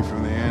get away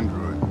from the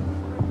android.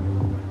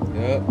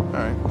 Yep.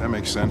 Alright, that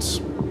makes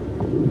sense.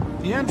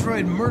 The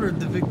android murdered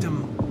the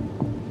victim...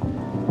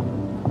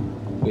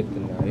 with the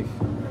knife.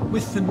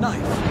 With the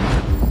knife.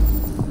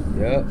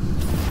 Yep.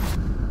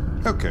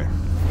 Okay.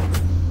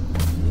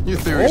 Your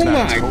theory's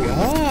not totally...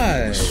 Oh my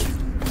god!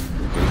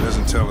 But it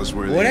doesn't tell us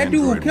where the that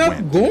android dude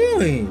kept went.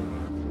 going.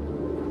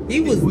 He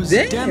was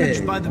dead.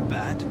 Damaged by the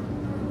bat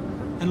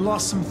and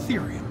lost some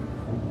therium.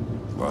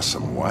 Lost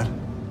some what?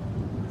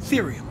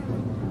 Therium.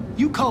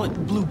 You call it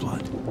blue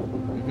blood.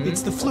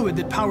 It's the fluid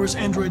that powers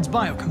androids'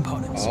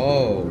 biocomponents.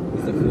 Oh,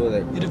 it's the fluid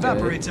that... It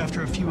evaporates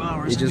after a few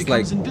hours It's and just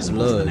becomes like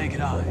invisible to the naked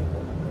eye.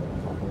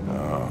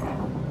 Oh.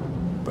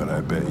 But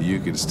I bet you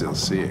can still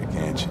see it,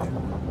 can't you?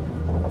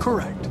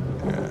 Correct.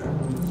 Yeah.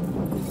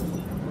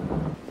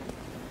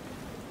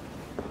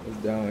 It's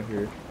down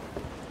here.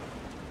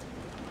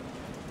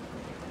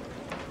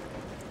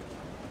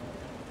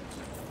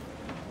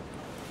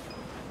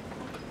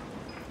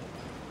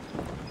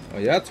 Oh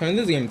yeah, turn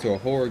this game into a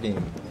horror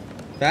game.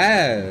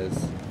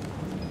 Fast.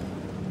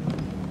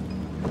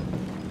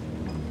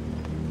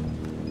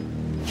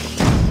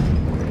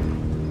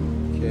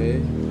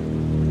 Okay.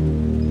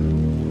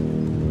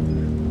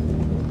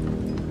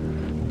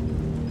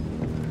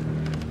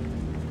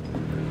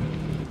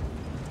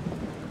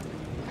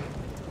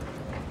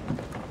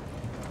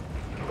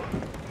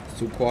 It's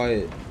too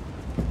quiet.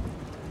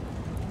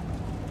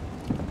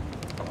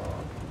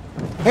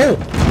 Oh!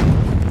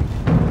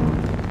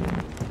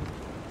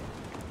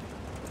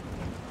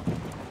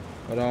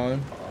 Hold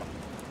on.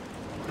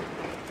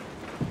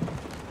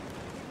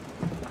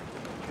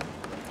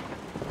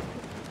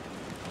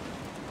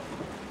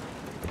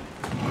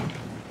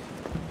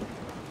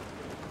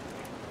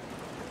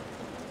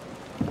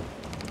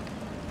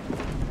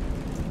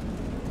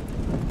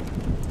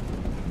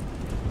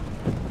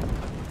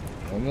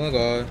 Oh my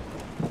god.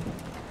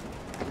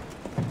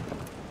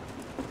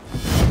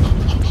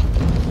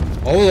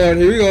 Oh lord,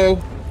 here we go.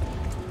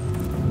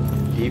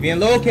 Deviant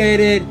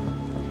located.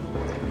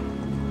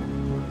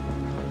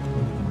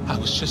 I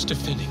was just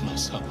defending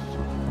myself.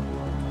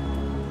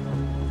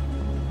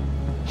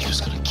 He was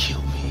gonna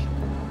kill me.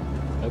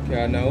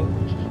 Okay, I know.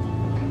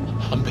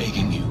 I'm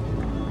begging you.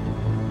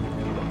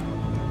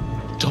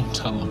 Don't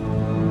tell him.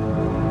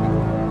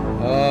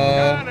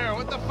 Connor,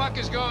 what the fuck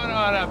is going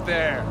on up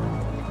there?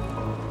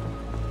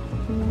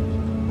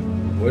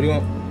 What do you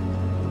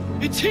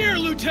want? It's here,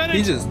 Lieutenant!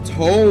 He just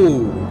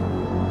told.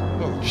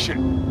 Oh, shit.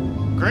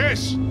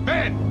 Chris,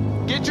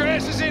 Ben, get your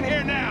asses in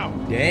here now!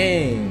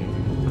 Dang.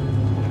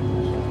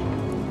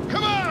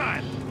 Come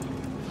on!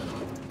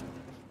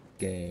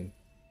 Game.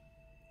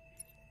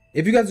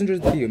 If you guys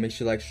enjoyed the video, make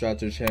sure to like, subscribe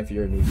to the channel if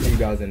you're new. See you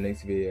guys in the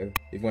next video.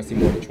 If you want to see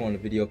more of the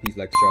video, please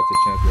like, subscribe to the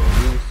channel if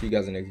you're new. See you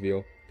guys in the next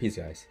video. Peace,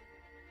 guys.